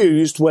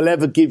confused will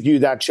ever give you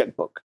that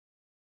checkbook.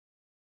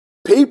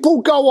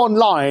 People go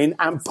online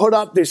and put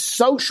up this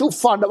social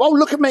front of, oh,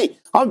 look at me.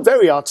 I'm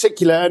very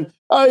articulate. And,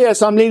 oh,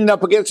 yes, I'm leaning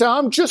up against it.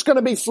 I'm just going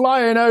to be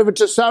flying over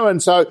to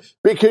so-and-so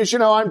because,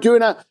 I'm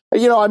doing I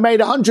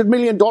made $100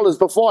 million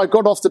before I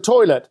got off the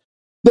toilet.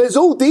 There's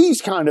all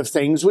these kind of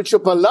things which are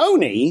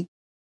baloney.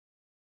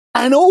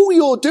 And all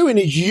you're doing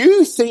is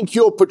you think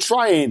you're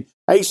portraying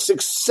a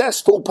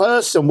successful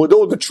person with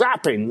all the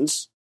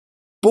trappings.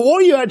 But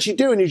what you're actually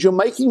doing is you're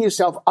making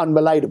yourself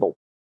unrelatable.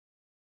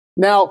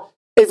 Now,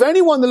 if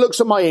anyone that looks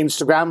at my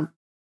Instagram,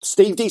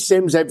 Steve D.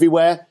 Sims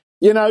everywhere,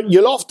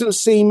 you'll often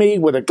see me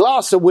with a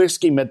glass of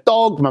whiskey, my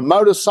dog, my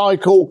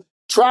motorcycle,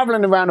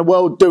 traveling around the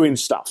world doing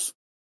stuff.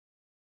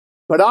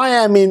 But I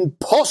am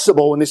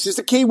impossible, and this is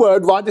the key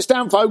word, write this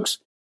down, folks.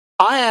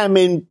 I am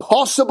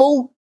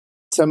impossible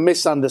to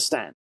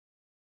misunderstand.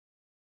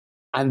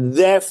 And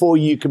therefore,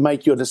 you can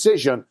make your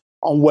decision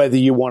on whether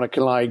you want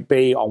to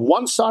be on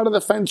one side of the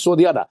fence or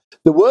the other.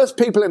 The worst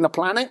people in the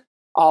planet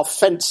are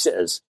fence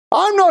sitters.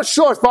 I'm not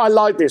sure if I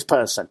like this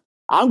person.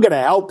 I'm going to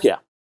help you.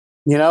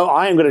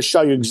 I am going to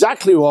show you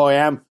exactly who I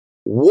am,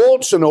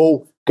 warts and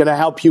all, going to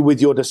help you with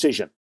your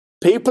decision.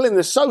 People in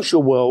the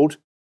social world,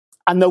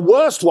 and the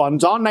worst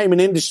ones, I'll name an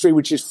industry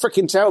which is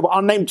freaking terrible.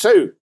 I'll name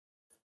 2.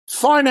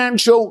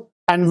 Financial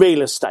and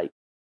real estate.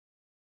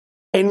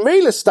 In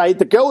real estate,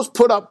 the girls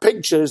put up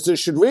pictures that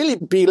should really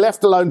be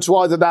left alone to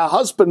either their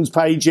husband's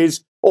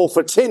pages or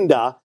for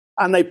Tinder,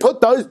 and they put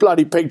those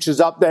bloody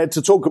pictures up there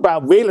to talk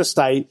about real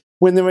estate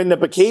when they're in the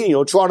bikini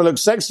or trying to look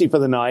sexy for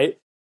the night.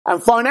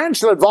 And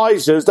financial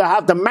advisors that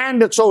have the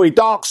mandatory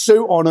dark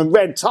suit on and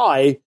red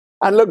tie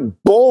and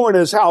look boring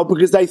as hell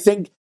because they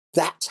think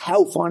that's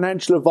how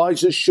financial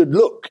advisors should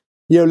look,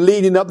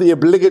 leading up the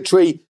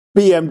obligatory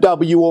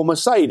BMW or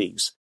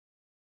Mercedes.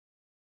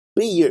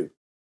 Be you,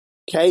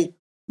 okay?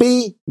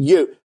 Be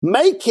you.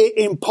 Make it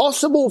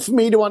impossible for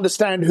me to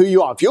understand who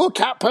you are. If you're a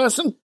cat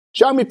person,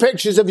 show me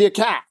pictures of your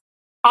cat.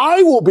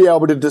 I will be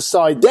able to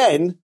decide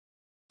then,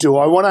 do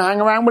I want to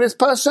hang around with this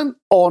person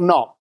or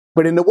not?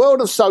 But in the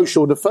world of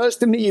social, the first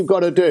thing that you've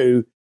got to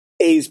do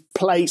is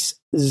place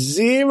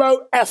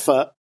 0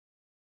 effort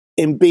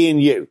in being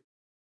you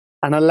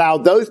and allow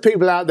those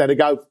people out there to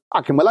go,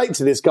 I can relate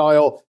to this guy,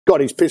 or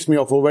God, he's pissed me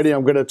off already.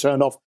 I'm going to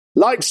turn off,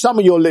 like some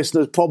of your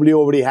listeners probably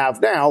already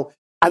have now.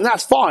 And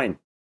that's fine.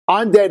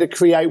 I'm there to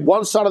create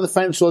one side of the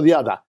fence or the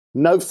other.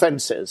 No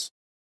fences.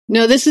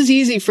 No, this is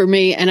easy for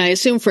me. And I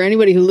assume for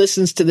anybody who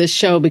listens to this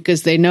show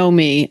because they know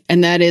me.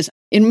 And that is,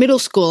 in middle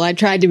school, I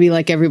tried to be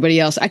like everybody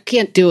else. I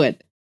can't do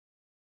it.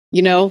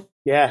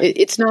 Yeah.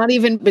 It's not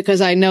even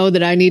because I know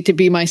that I need to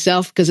be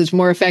myself because it's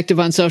more effective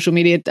on social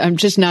media. I'm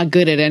just not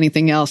good at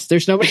anything else.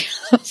 There's nobody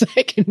else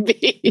I can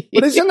be.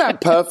 But isn't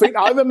that perfect?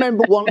 I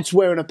remember once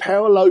wearing a pair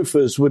of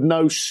loafers with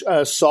no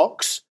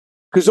socks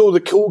because all the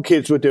cool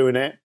kids were doing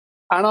it.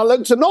 And I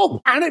looked a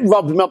knob and it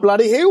rubbed my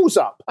bloody heels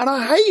up. And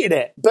I hated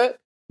it. But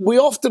we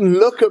often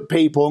look at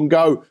people and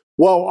go,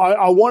 well,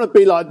 I want to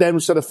be like them.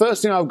 So the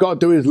first thing I've got to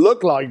do is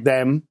look like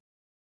them.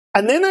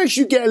 And then as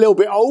you get a little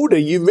bit older,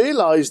 you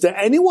realize that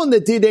anyone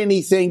that did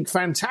anything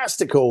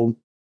fantastical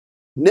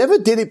never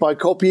did it by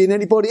copying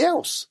anybody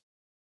else.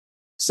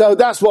 So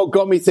that's what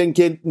got me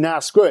thinking, nah,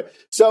 screw it.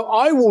 So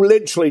I will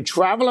literally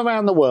travel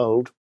around the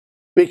world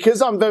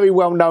because I'm very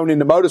well known in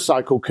the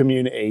motorcycle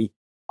community,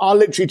 I'll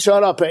literally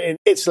turn up in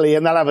Italy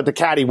and they'll have a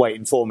Ducati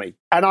waiting for me.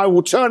 And I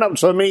will turn up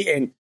to a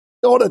meeting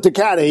on a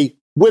Ducati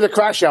with a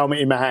crash helmet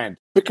in my hand,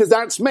 because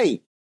that's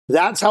me.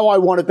 That's how I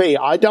want to be.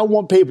 I don't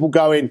want people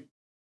going,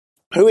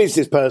 who is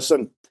this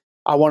person?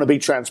 I want to be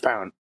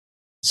transparent.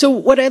 So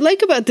what I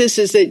like about this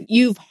is that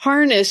you've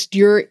harnessed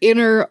your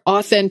inner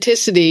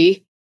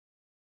authenticity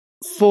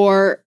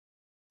for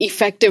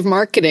effective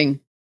marketing.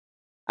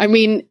 I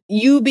mean,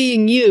 you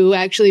being you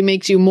actually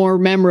makes you more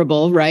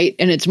memorable, right?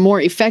 And it's more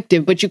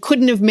effective, but you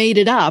couldn't have made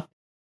it up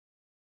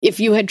if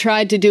you had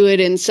tried to do it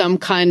in some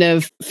kind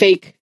of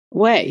fake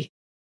way.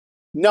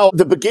 No,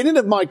 the beginning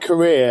of my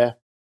career,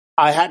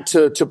 I had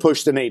to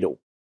push the needle.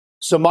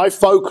 So my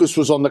focus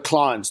was on the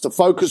clients. The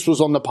focus was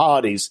on the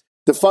parties.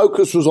 The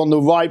focus was on the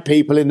right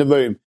people in the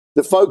room.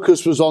 The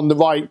focus was on the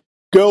right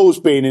girls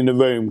being in the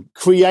room,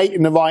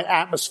 creating the right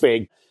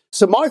atmosphere.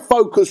 So my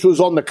focus was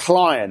on the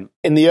client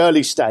in the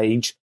early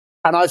stage,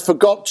 and I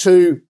forgot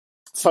to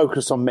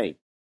focus on me.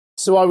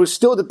 So I was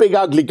still the big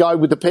ugly guy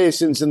with the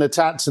piercings and the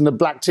tats and the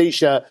black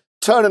T-shirt,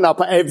 turning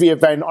up at every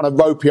event on a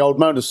ropey old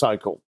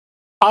motorcycle.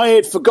 I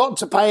had forgot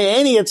to pay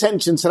any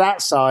attention to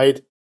that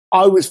side.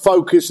 I was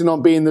focusing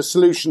on being the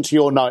solution to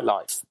your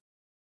nightlife.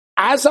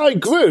 As I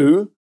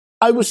grew,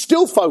 I was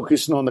still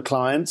focusing on the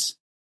clients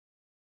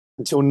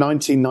until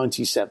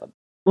 1997.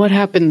 What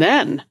happened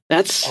then?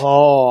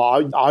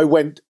 I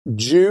went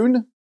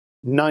June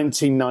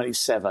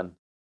 1997.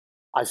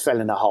 I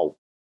fell in a hole.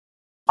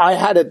 I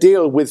had a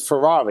deal with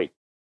Ferrari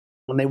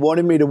and they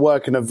wanted me to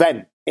work an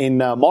event in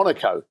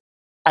Monaco.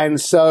 And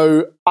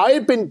so I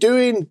had been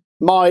doing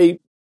my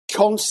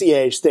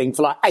concierge thing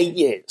for like 8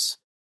 years.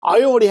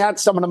 I already had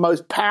some of the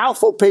most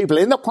powerful people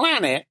in the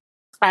planet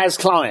as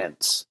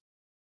clients.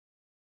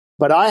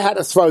 But I had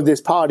to throw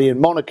this party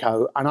in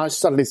Monaco, and I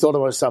suddenly thought to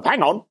myself,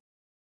 hang on,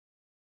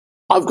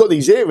 I've got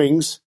these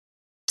earrings,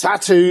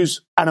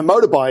 tattoos, and a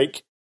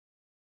motorbike.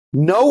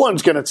 No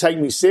one's going to take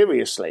me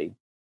seriously.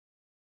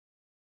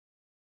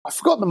 I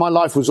forgot that my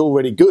life was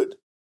already good.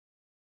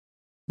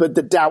 But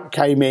the doubt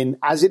came in,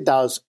 as it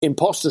does,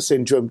 imposter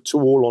syndrome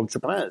to all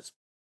entrepreneurs.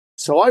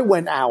 So I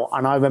went out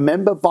and I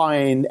remember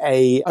buying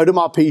a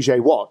Audemars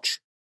Piguet watch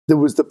that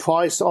was the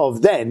price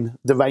of then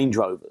the Range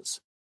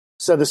Rovers.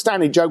 So the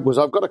standing joke was,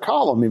 I've got a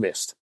car on my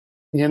wrist,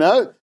 you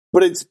know?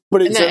 But it's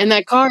and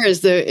that car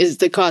is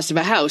the cost of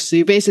a house. So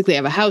you basically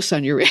have a house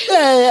on your wrist.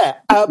 Yeah.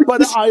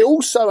 But I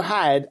also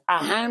had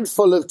a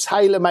handful of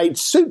tailor-made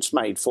suits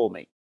made for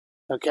me.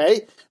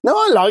 Okay. Now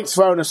I like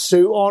throwing a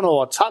suit on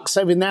or a tux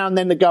every now and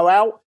then to go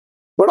out,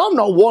 but I'm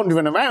not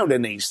wandering around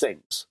in these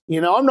things.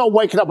 You know, I'm not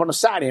waking up on a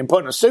Saturday and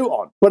putting a suit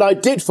on, but I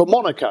did for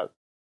Monaco.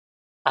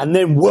 And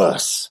then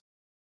worse,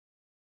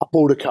 I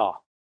bought a car.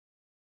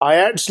 I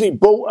actually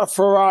bought a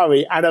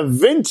Ferrari, and a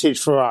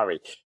vintage Ferrari.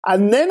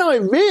 And then I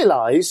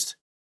realized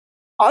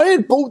I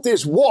had bought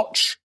this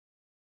watch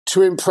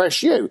to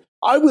impress you.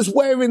 I was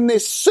wearing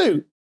this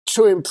suit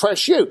to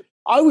impress you.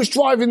 I was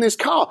driving this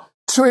car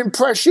to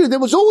impress you. There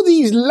was all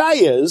these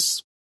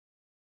layers.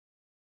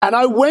 And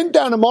I went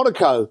down to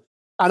Monaco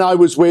and I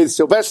was with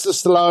Sylvester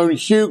Stallone,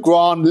 Hugh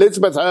Grant,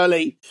 Elizabeth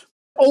Hurley,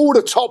 all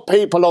the top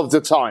people of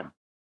the time.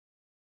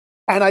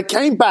 And I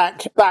came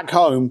back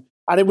home.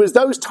 And it was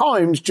those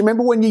times, do you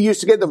remember when you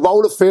used to get the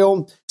roll of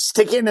film,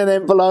 stick it in an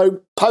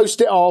envelope, post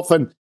it off,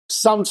 and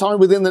sometime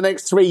within the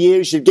next 3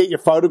 years, you'd get your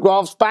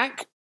photographs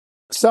back?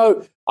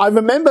 So I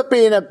remember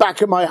being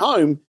back at my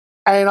home,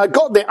 and I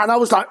got there, and I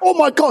was like, oh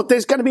my God,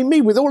 there's going to be me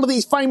with all of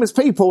these famous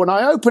people. And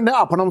I opened it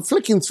up, and I'm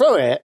flicking through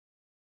it,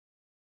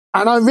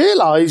 and I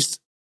realized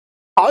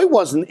I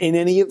wasn't in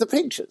any of the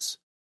pictures.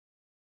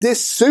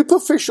 This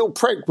superficial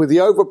prick with the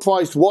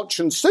overpriced watch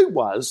and suit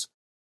was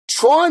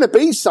trying to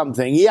be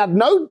something. He had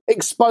no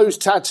exposed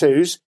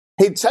tattoos.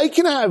 He'd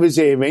taken out of his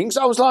earrings.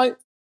 I was like,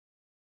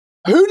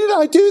 who did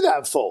I do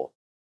that for?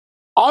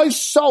 I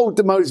sold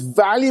the most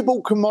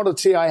valuable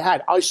commodity I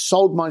had. I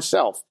sold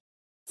myself.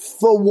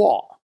 For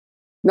what?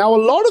 Now,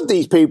 a lot of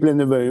these people in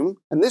the room,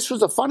 and this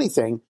was a funny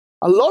thing,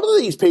 a lot of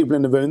these people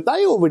in the room,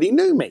 they already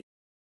knew me.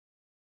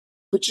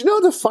 But you know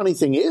the funny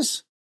thing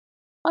is?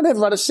 I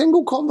never had a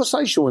single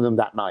conversation with them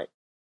that night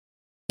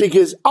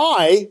because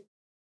I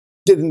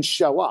didn't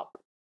show up.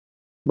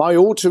 My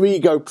alter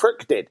ego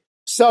prick did.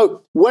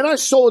 So when I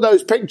saw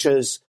those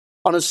pictures,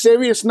 on a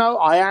serious note,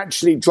 I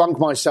actually drunk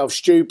myself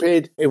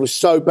stupid. It was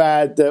so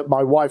bad that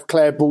my wife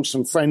Claire brought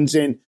some friends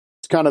in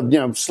to kind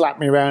of, slap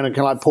me around and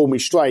kind of pull me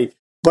straight.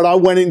 But I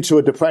went into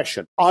a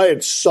depression. I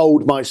had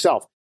sold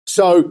myself.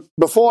 So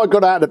before I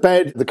got out of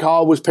bed, the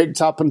car was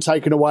picked up and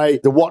taken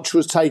away. The watch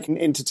was taken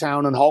into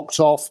town and hocked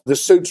off. The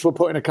suits were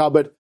put in a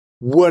cupboard,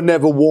 were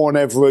never worn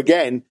ever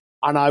again.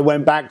 And I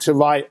went back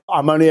to,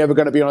 I'm only ever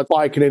going to be on a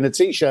bike and in a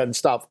T-shirt and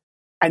stuff.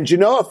 And you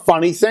know a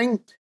funny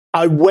thing?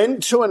 I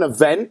went to an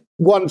event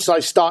once I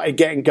started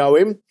getting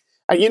going.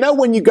 And you know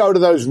when you go to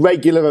those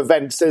regular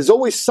events, there's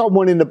always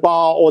someone in the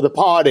bar or the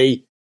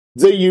party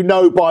that you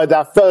know by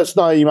their first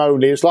name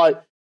only. It's like,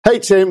 hey,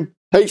 Tim,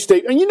 hey,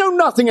 Steve. And you know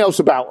nothing else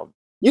about them.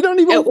 You don't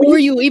even... Or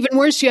you, even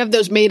worse, you have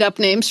those made-up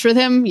names for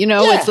them. You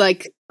know, It's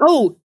like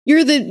oh,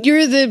 you're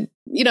the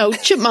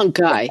chipmunk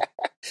guy.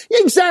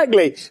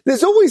 Exactly.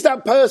 There's always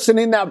that person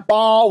in that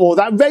bar or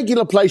that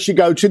regular place you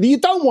go to that you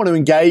don't want to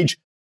engage,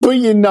 but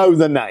you know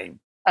the name.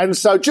 And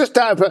so just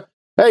to have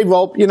hey,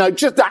 Rob,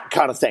 just that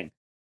kind of thing.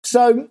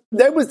 So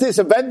there was this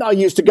event that I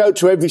used to go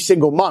to every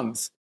single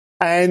month.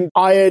 And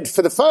I had,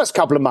 for the first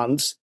couple of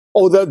months,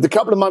 or the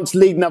couple of months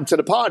leading up to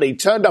the party,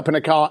 turned up in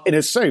a car in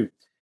a suit.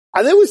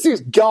 And there was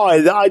this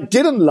guy that I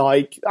didn't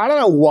like. I don't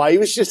know why. He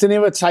was just an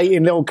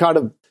irritating little kind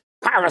of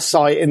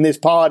parasite in this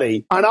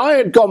party. And I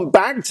had gone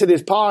back to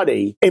this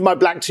party in my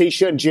black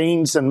T-shirt and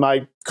jeans, and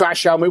my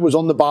crash helmet was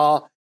on the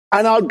bar.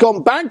 And I'd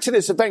gone back to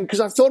this event because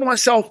I thought to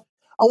myself,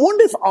 I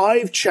wonder if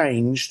I've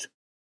changed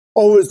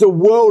or has the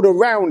world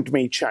around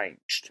me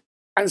changed?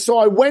 And so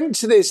I went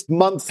to this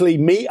monthly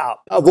meetup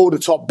of all the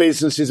top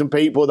businesses and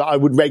people that I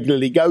would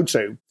regularly go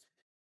to.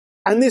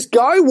 And this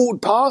guy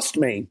walked past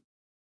me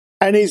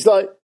and he's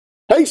like,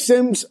 hey,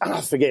 Sims, and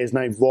I forget his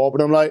name, Rob.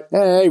 And I'm like,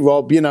 hey,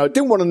 Rob,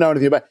 didn't want to know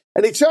anything about it.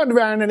 And he turned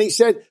around and he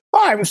said,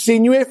 I haven't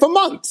seen you here for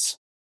months.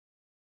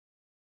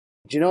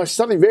 I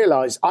suddenly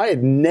realized I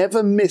had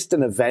never missed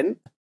an event,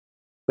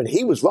 but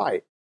he was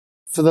right.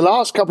 For the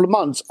last couple of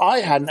months, I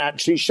hadn't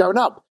actually shown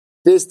up.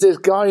 This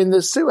guy in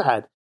the suit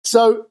had.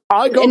 So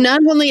I got. And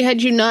not only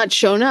had you not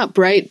shown up,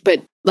 right,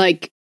 but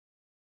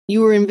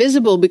you were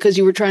invisible because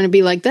you were trying to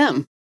be like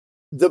them.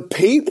 The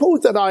people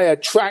that I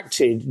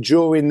attracted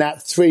during that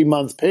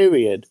 3-month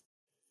period,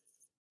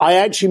 I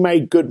actually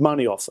made good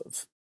money off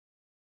of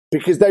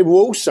because they were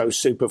also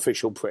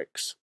superficial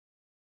pricks.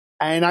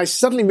 And I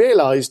suddenly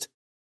realized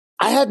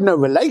I had no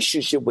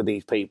relationship with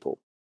these people.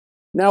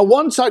 Now,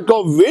 once I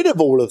got rid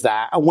of all of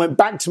that and went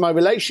back to my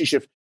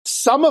relationship,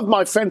 some of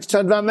my friends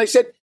turned around and they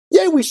said,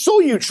 yeah, we saw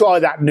you try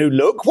that new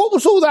look. What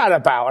was all that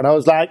about? And I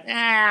was like,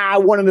 I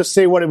wanted to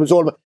see what it was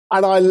all about.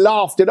 And I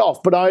laughed it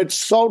off, but I had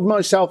sold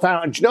myself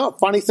out. And do you know what,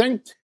 funny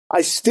thing?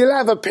 I still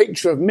have a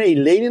picture of me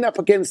leaning up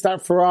against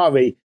that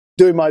Ferrari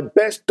doing my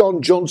best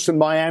Don Johnson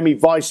Miami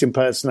Vice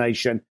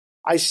impersonation.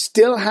 I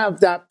still have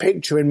that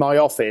picture in my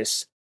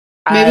office.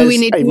 Maybe we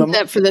need to use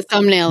that for the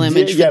thumbnail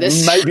image for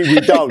this. Maybe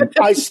we don't.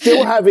 I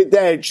still have it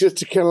there just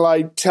to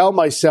kind of tell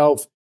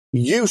myself,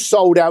 you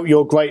sold out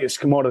your greatest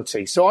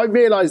commodity. So I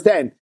realized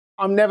then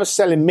I'm never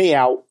selling me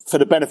out for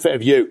the benefit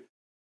of you.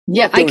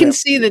 Yeah, I can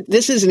see that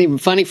this isn't even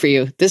funny for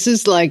you. This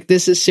is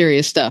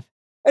serious stuff.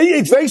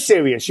 It's very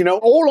serious.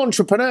 All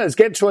entrepreneurs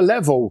get to a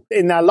level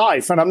in their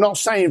life, and I'm not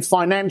saying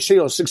financially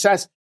or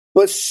success,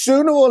 but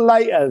sooner or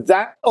later,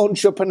 that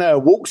entrepreneur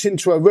walks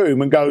into a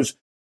room and goes,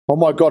 oh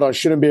my God, I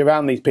shouldn't be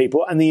around these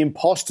people. And the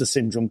imposter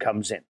syndrome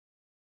comes in.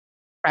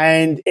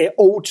 And it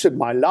altered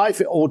my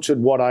life. It altered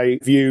what I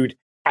viewed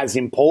as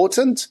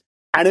important.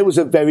 And it was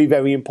a very,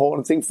 very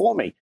important thing for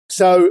me.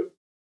 So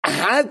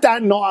had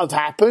that not have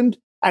happened,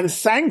 and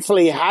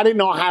thankfully, had it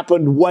not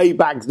happened way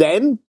back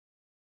then,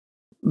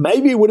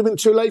 maybe it would have been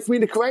too late for me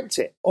to correct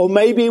it. Or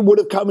maybe it would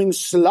have come in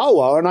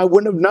slower and I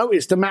wouldn't have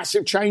noticed the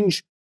massive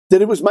change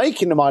that it was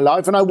making in my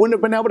life, and I wouldn't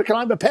have been able to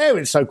climb the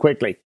parents so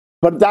quickly.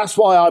 But that's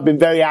why I've been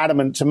very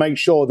adamant to make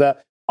sure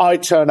that I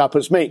turn up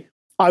as me.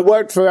 I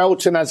worked for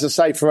Elton, as I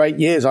say, for 8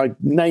 years. I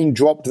name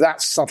dropped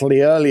that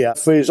subtly earlier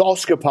for his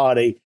Oscar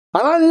party.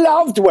 And I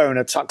loved wearing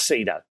a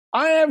tuxedo.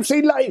 I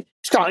absolutely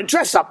it's kind of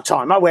dress up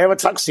time. I wear a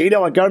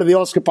tuxedo. I go to the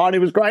Oscar party.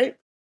 It was great.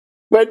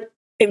 But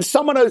in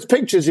some of those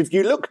pictures, if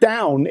you look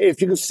down,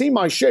 if you can see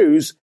my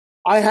shoes,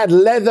 I had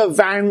leather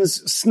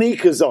Vans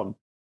sneakers on.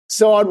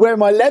 So I'd wear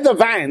my leather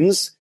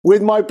Vans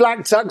with my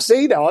black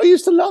tuxedo. I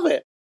used to love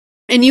it.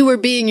 And you were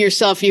being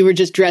yourself. You were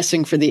just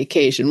dressing for the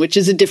occasion, which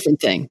is a different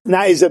thing.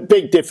 That is a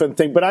big different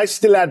thing. But I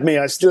still had me.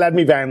 I still had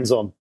me Vans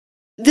on.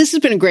 This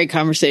has been a great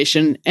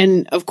conversation.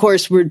 And of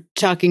course, we're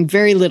talking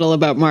very little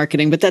about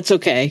marketing, but that's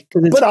okay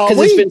because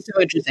it's been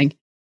so interesting.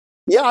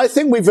 Yeah, I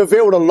think we've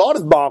revealed a lot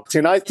of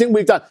marketing. I think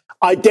we've done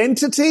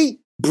identity,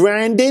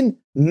 branding,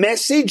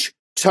 message,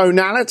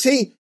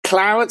 tonality,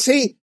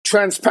 clarity,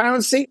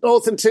 transparency,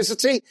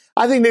 authenticity.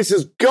 I think this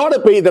has got to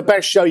be the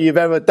best show you've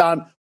ever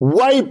done.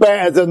 Way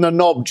better than the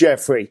knob,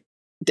 Jeffrey.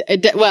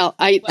 Well,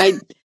 I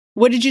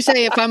what did you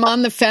say? If I'm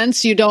on the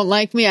fence, you don't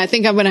like me? I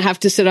think I'm going to have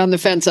to sit on the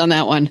fence on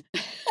that one.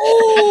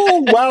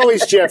 Oh, well,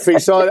 it's Jeffrey.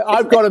 So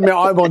I've got to admit,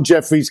 I'm on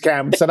Jeffrey's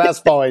camp, so that's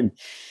fine.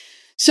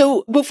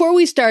 So before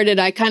we started,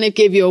 I kind of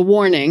gave you a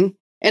warning,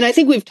 and I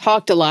think we've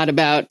talked a lot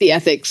about the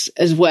ethics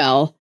as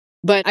well.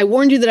 But I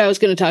warned you that I was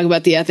going to talk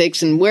about the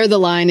ethics and where the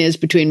line is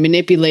between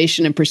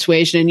manipulation and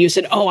persuasion. And you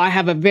said, oh, I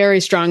have a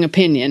very strong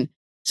opinion.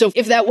 So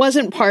if that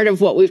wasn't part of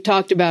what we've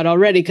talked about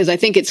already, because I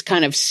think it's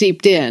kind of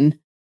seeped in,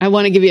 I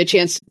want to give you a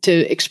chance to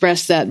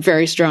express that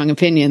very strong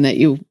opinion that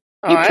you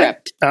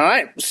prepped. All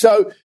right.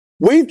 So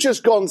we've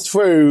just gone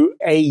through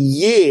a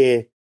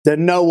year that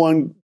no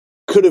one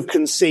could have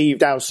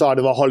conceived outside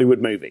of a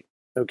Hollywood movie.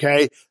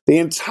 Okay. The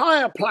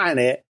entire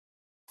planet,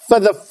 for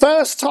the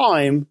first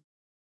time,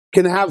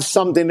 can have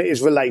something that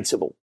is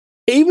relatable.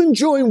 Even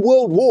during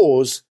world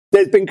wars,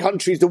 there's been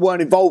countries that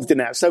weren't involved in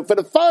that. So for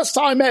the first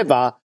time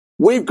ever,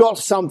 we've got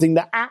something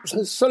that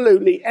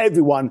absolutely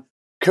everyone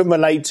can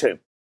relate to.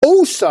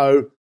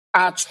 Also,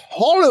 our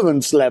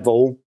tolerance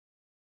level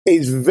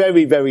is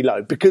very, very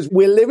low because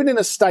we're living in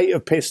a state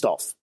of pissed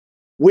off.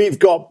 We've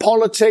got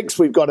politics,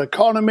 we've got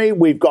economy,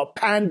 we've got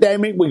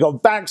pandemic, we've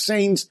got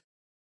vaccines.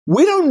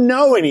 We don't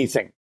know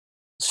anything.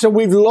 So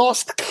we've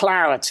lost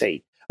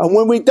clarity. And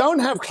when we don't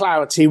have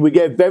clarity, we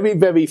get very,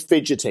 very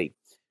fidgety.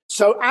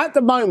 So at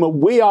the moment,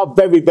 we are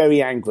very,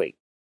 very angry.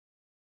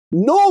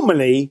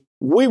 Normally,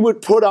 we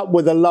would put up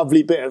with a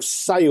lovely bit of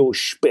sales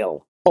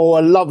spiel or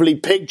a lovely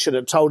picture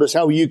that told us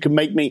how you can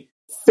make me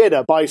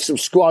fitter by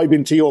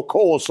subscribing to your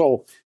course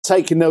or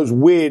taking those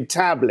weird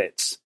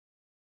tablets.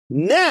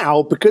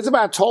 Now, because of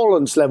our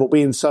tolerance level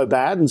being so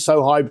bad and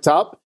so hyped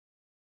up,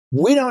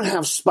 we don't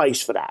have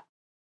space for that.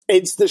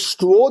 It's the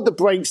straw that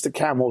breaks the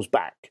camel's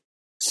back.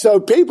 So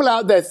people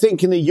out there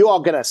thinking that you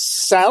are going to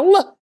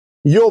sell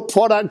your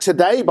product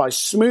today by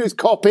smooth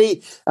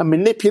copy and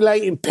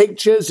manipulating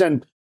pictures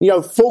and,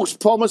 false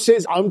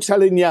promises, I'm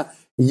telling you,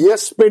 you're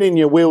spinning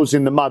your wheels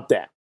in the mud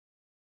there.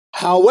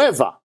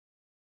 However,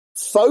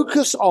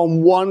 focus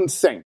on one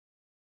thing.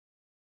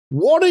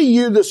 What are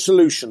you the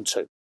solution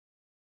to?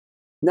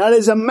 Now,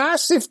 there's a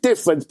massive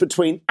difference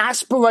between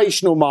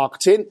aspirational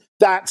marketing,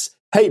 that's,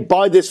 hey,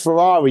 buy this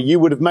Ferrari, you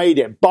would have made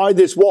it. Buy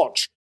this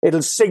watch,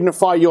 it'll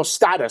signify your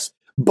status.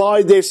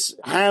 Buy this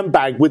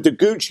handbag with the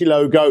Gucci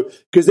logo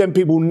because then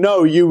people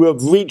know you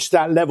have reached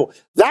that level.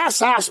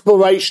 That's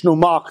aspirational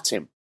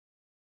marketing.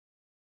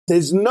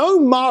 There's no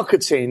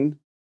marketing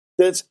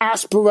that's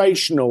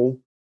aspirational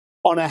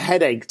on a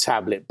headache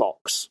tablet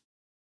box.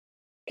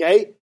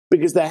 Okay?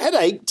 Because the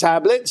headache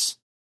tablets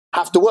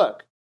have to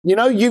work.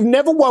 You've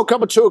never woke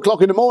up at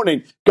 2:00 in the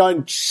morning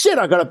going, shit,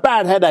 I got a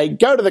bad headache.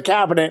 Go to the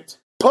cabinet,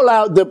 pull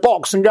out the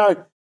box and go,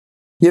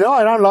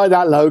 I don't like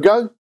that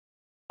logo.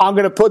 I'm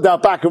going to put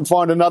that back and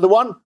find another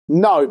one.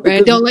 No.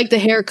 Right, I don't like the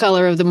hair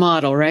color of the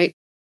model, right?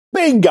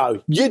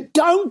 Bingo. You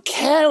don't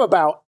care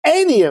about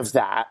any of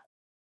that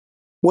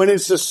when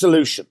it's a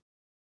solution.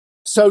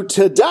 So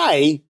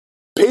today,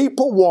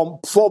 people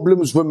want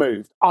problems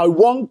removed. I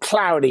want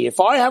clarity. If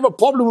I have a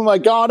problem with my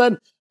garden,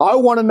 I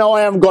want to know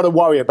I haven't got to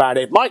worry about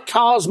it. If my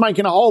car's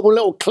making a horrible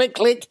little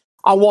click,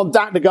 I want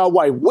that to go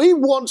away. We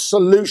want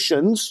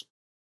solutions.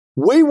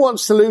 We want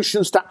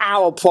solutions to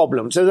our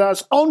problems. And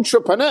as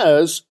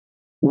entrepreneurs,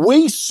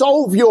 we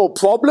solve your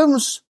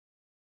problems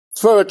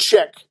for a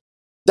check.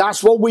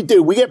 That's what we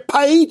do. We get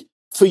paid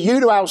for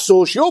you to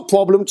outsource your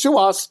problem to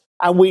us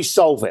and we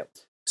solve it.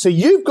 So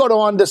you've got to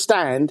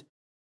understand,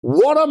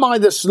 what am I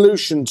the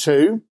solution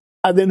to?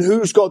 And then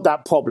who's got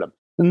that problem?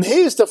 And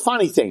here's the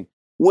funny thing.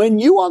 When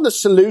you are the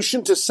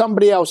solution to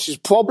somebody else's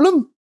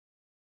problem,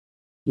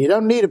 you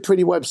don't need a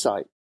pretty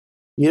website.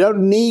 You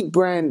don't need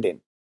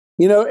branding.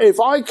 If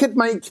I could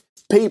make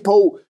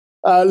people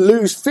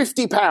lose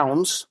 50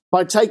 pounds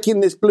by taking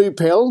this blue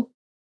pill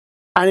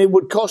and it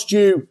would cost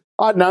you,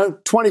 I don't know,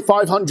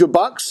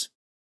 $2,500.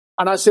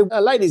 And I said,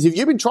 ladies, if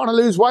you've been trying to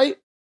lose weight,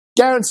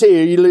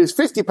 guarantee you lose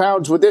 50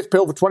 pounds with this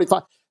pill for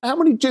 25. How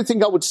many do you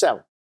think I would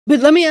sell?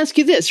 But let me ask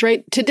you this,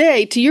 right?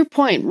 Today, to your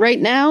point, right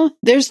now,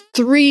 there's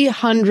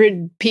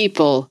 300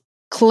 people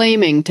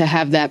claiming to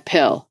have that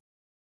pill.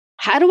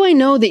 How do I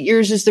know that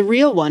yours is the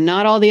real one,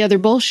 not all the other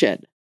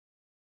bullshit?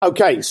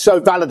 Okay,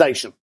 so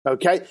validation.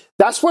 Okay,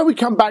 that's where we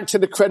come back to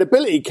the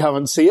credibility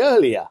currency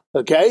earlier.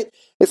 Okay,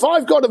 if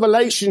I've got a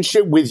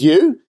relationship with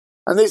you,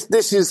 and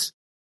this is,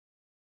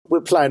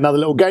 we'll play another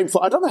little game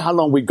for, I don't know how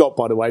long we've got,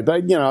 by the way, but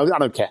I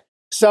don't care.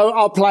 So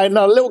I'll play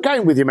another little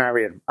game with you,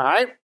 Marion. All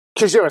right,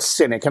 because you're a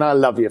cynic, and I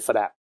love you for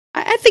that.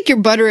 I think you're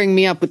buttering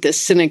me up with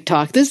this cynic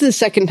talk. This is the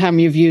second time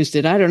you've used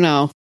it. I don't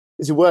know.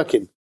 Is it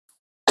working?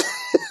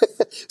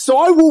 So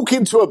I walk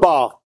into a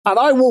bar, and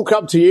I walk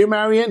up to you,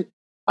 Marion,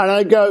 and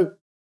I go,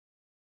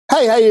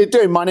 hey, how you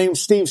doing? My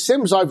name's Steve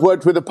Sims. I've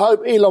worked with the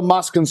Pope, Elon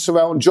Musk, and Sir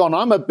Elton John.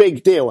 I'm a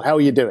big deal. How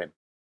are you doing?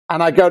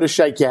 And I go to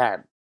shake your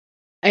hand.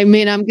 I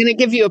mean, I'm going to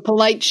give you a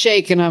polite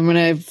shake, and I'm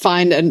going to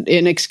find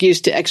an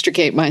excuse to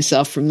extricate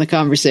myself from the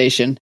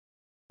conversation.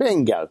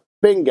 Bingo.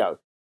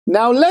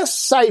 Now, let's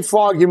say,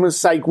 for argument's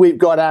sake, we've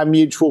got our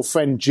mutual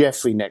friend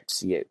Jeffrey next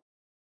to you.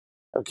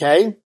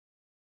 Okay?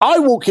 I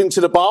walk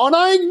into the bar and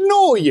I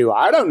ignore you.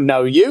 I don't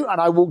know you.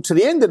 And I walk to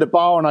the end of the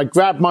bar and I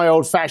grab my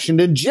old-fashioned,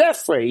 and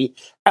Jeffrey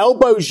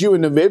elbows you in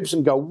the ribs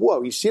and go,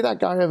 whoa, you see that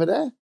guy over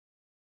there?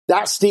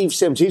 That's Steve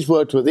Sims. He's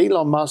worked with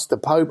Elon Musk, the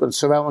Pope, and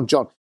Sir Elton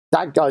John.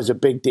 That guy's a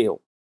big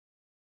deal.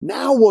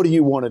 Now what do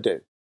you want to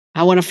do?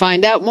 I want to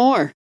find out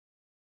more.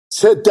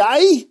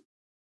 Today,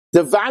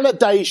 the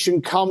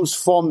validation comes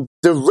from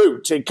the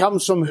root. It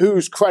comes from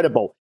who's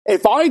credible.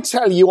 If I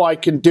tell you I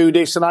can do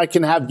this and I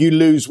can have you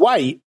lose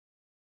weight,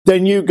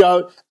 then you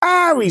go,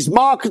 he's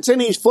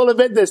marketing, he's full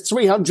of it, there's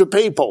 300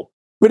 people.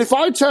 But if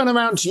I turn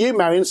around to you,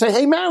 Marion, and say,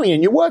 hey,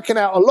 Marion, you're working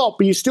out a lot,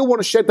 but you still want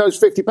to shed those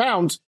 50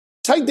 pounds,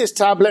 take this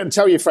tablet and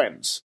tell your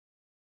friends.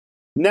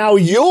 Now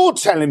you're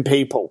telling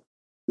people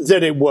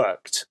that it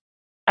worked.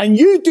 And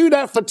you do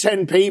that for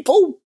 10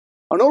 people,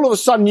 and all of a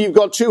sudden you've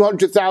got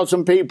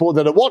 200,000 people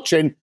that are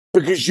watching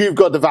because you've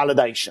got the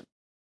validation.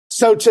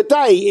 So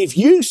today, if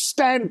you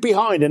stand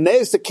behind, and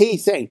there's the key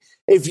thing,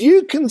 if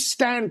you can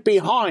stand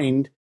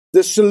behind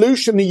the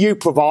solution that you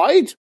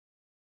provide,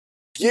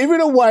 give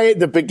it away at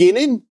the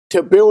beginning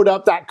to build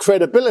up that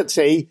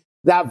credibility,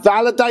 that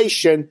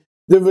validation,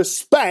 the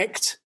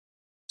respect,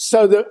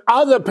 so that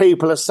other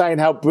people are saying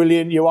how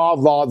brilliant you are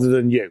rather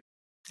than you.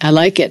 I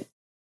like it.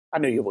 I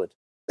knew you would.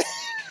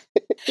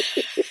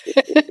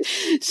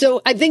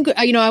 So I think,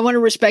 I want to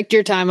respect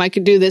your time. I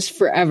could do this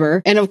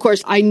forever. And of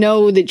course, I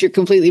know that you're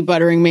completely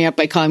buttering me up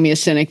by calling me a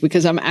cynic,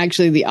 because I'm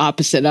actually the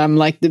opposite. I'm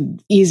like the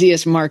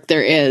easiest mark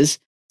there is.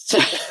 So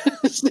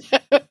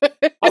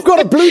I've got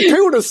a blue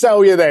pill to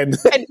sell you then.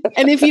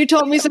 and if you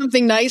told me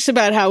something nice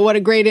about what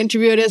a great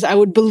interview it is, I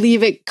would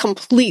believe it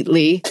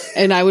completely.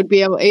 And I would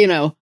be able,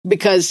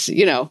 because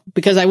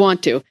I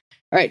want to. All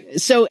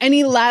right. So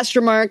any last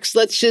remarks?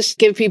 Let's just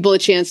give people a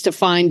chance to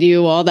find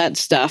you, all that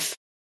stuff.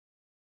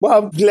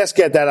 Well, let's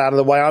get that out of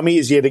the way. I'm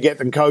easier to get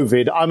than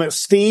COVID. I'm at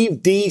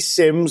Steve D.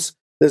 Sims.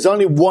 There's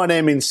only one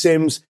M in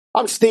Sims.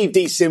 I'm Steve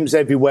D. Sims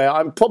everywhere.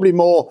 I'm probably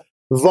more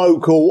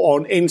vocal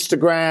on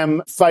Instagram,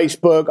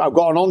 Facebook. I've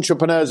got an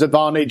Entrepreneur's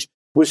Advantage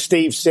with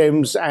Steve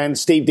Sims, and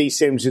Steve D.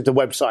 Sims is the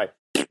website.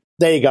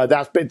 There you go.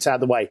 That's bits out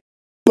of the way.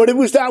 But it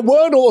was that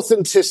word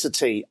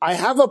authenticity. I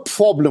have a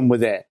problem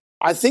with it.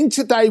 I think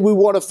today we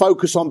want to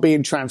focus on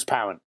being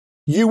transparent.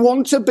 You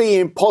want to be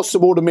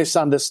impossible to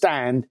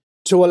misunderstand,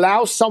 to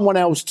allow someone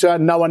else to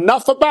know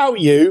enough about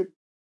you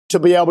to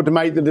be able to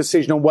make the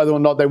decision on whether or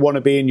not they want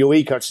to be in your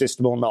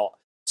ecosystem or not.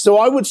 So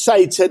I would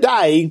say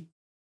today,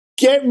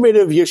 get rid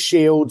of your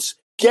shields,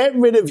 get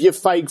rid of your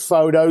fake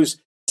photos,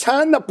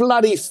 turn the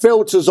bloody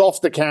filters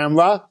off the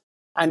camera,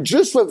 and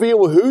just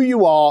reveal who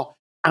you are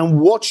and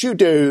what you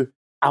do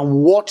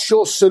and what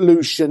your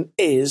solution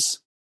is,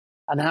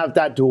 and have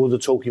that do all the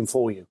talking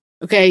for you.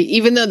 Okay,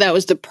 even though that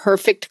was the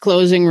perfect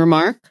closing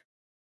remark,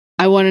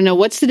 I want to know,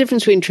 what's the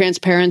difference between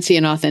transparency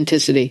and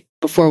authenticity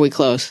before we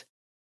close?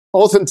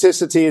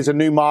 Authenticity is a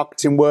new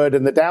marketing word,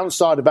 and the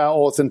downside about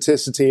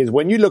authenticity is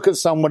when you look at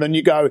someone and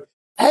you go,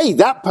 hey,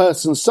 that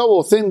person's so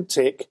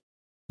authentic,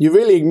 you're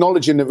really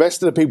acknowledging the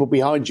rest of the people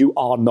behind you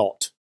are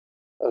not.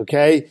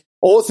 Okay?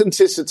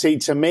 Authenticity,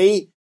 to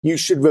me, you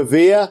should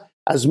revere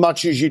as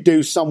much as you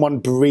do someone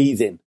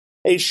breathing.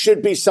 It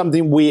should be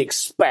something we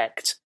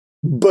expect,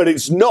 but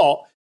it's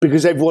not,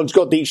 because everyone's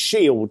got these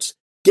shields.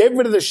 Get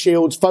rid of the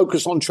shields,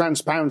 focus on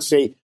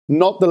transparency,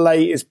 not the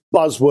latest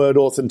buzzword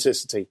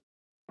authenticity.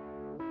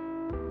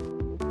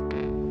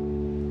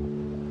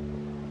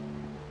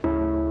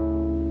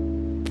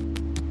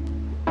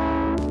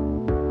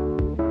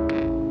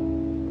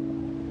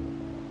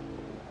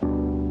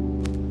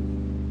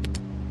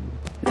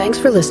 Thanks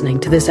for listening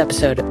to this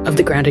episode of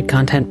the Grounded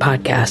Content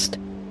Podcast.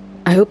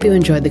 I hope you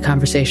enjoyed the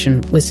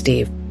conversation with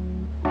Steve.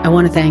 I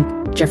want to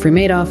thank Jeffrey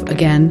Madoff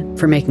again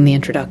for making the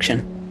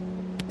introduction.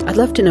 I'd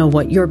love to know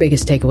what your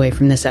biggest takeaway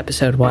from this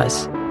episode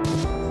was.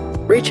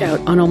 Reach out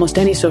on almost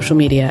any social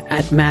media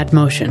at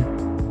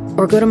MadMotion,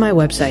 or go to my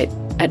website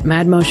at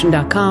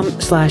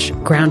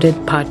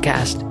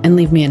madmotion.com/groundedpodcast and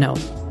leave me a note.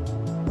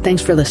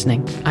 Thanks for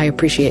listening. I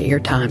appreciate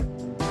your time.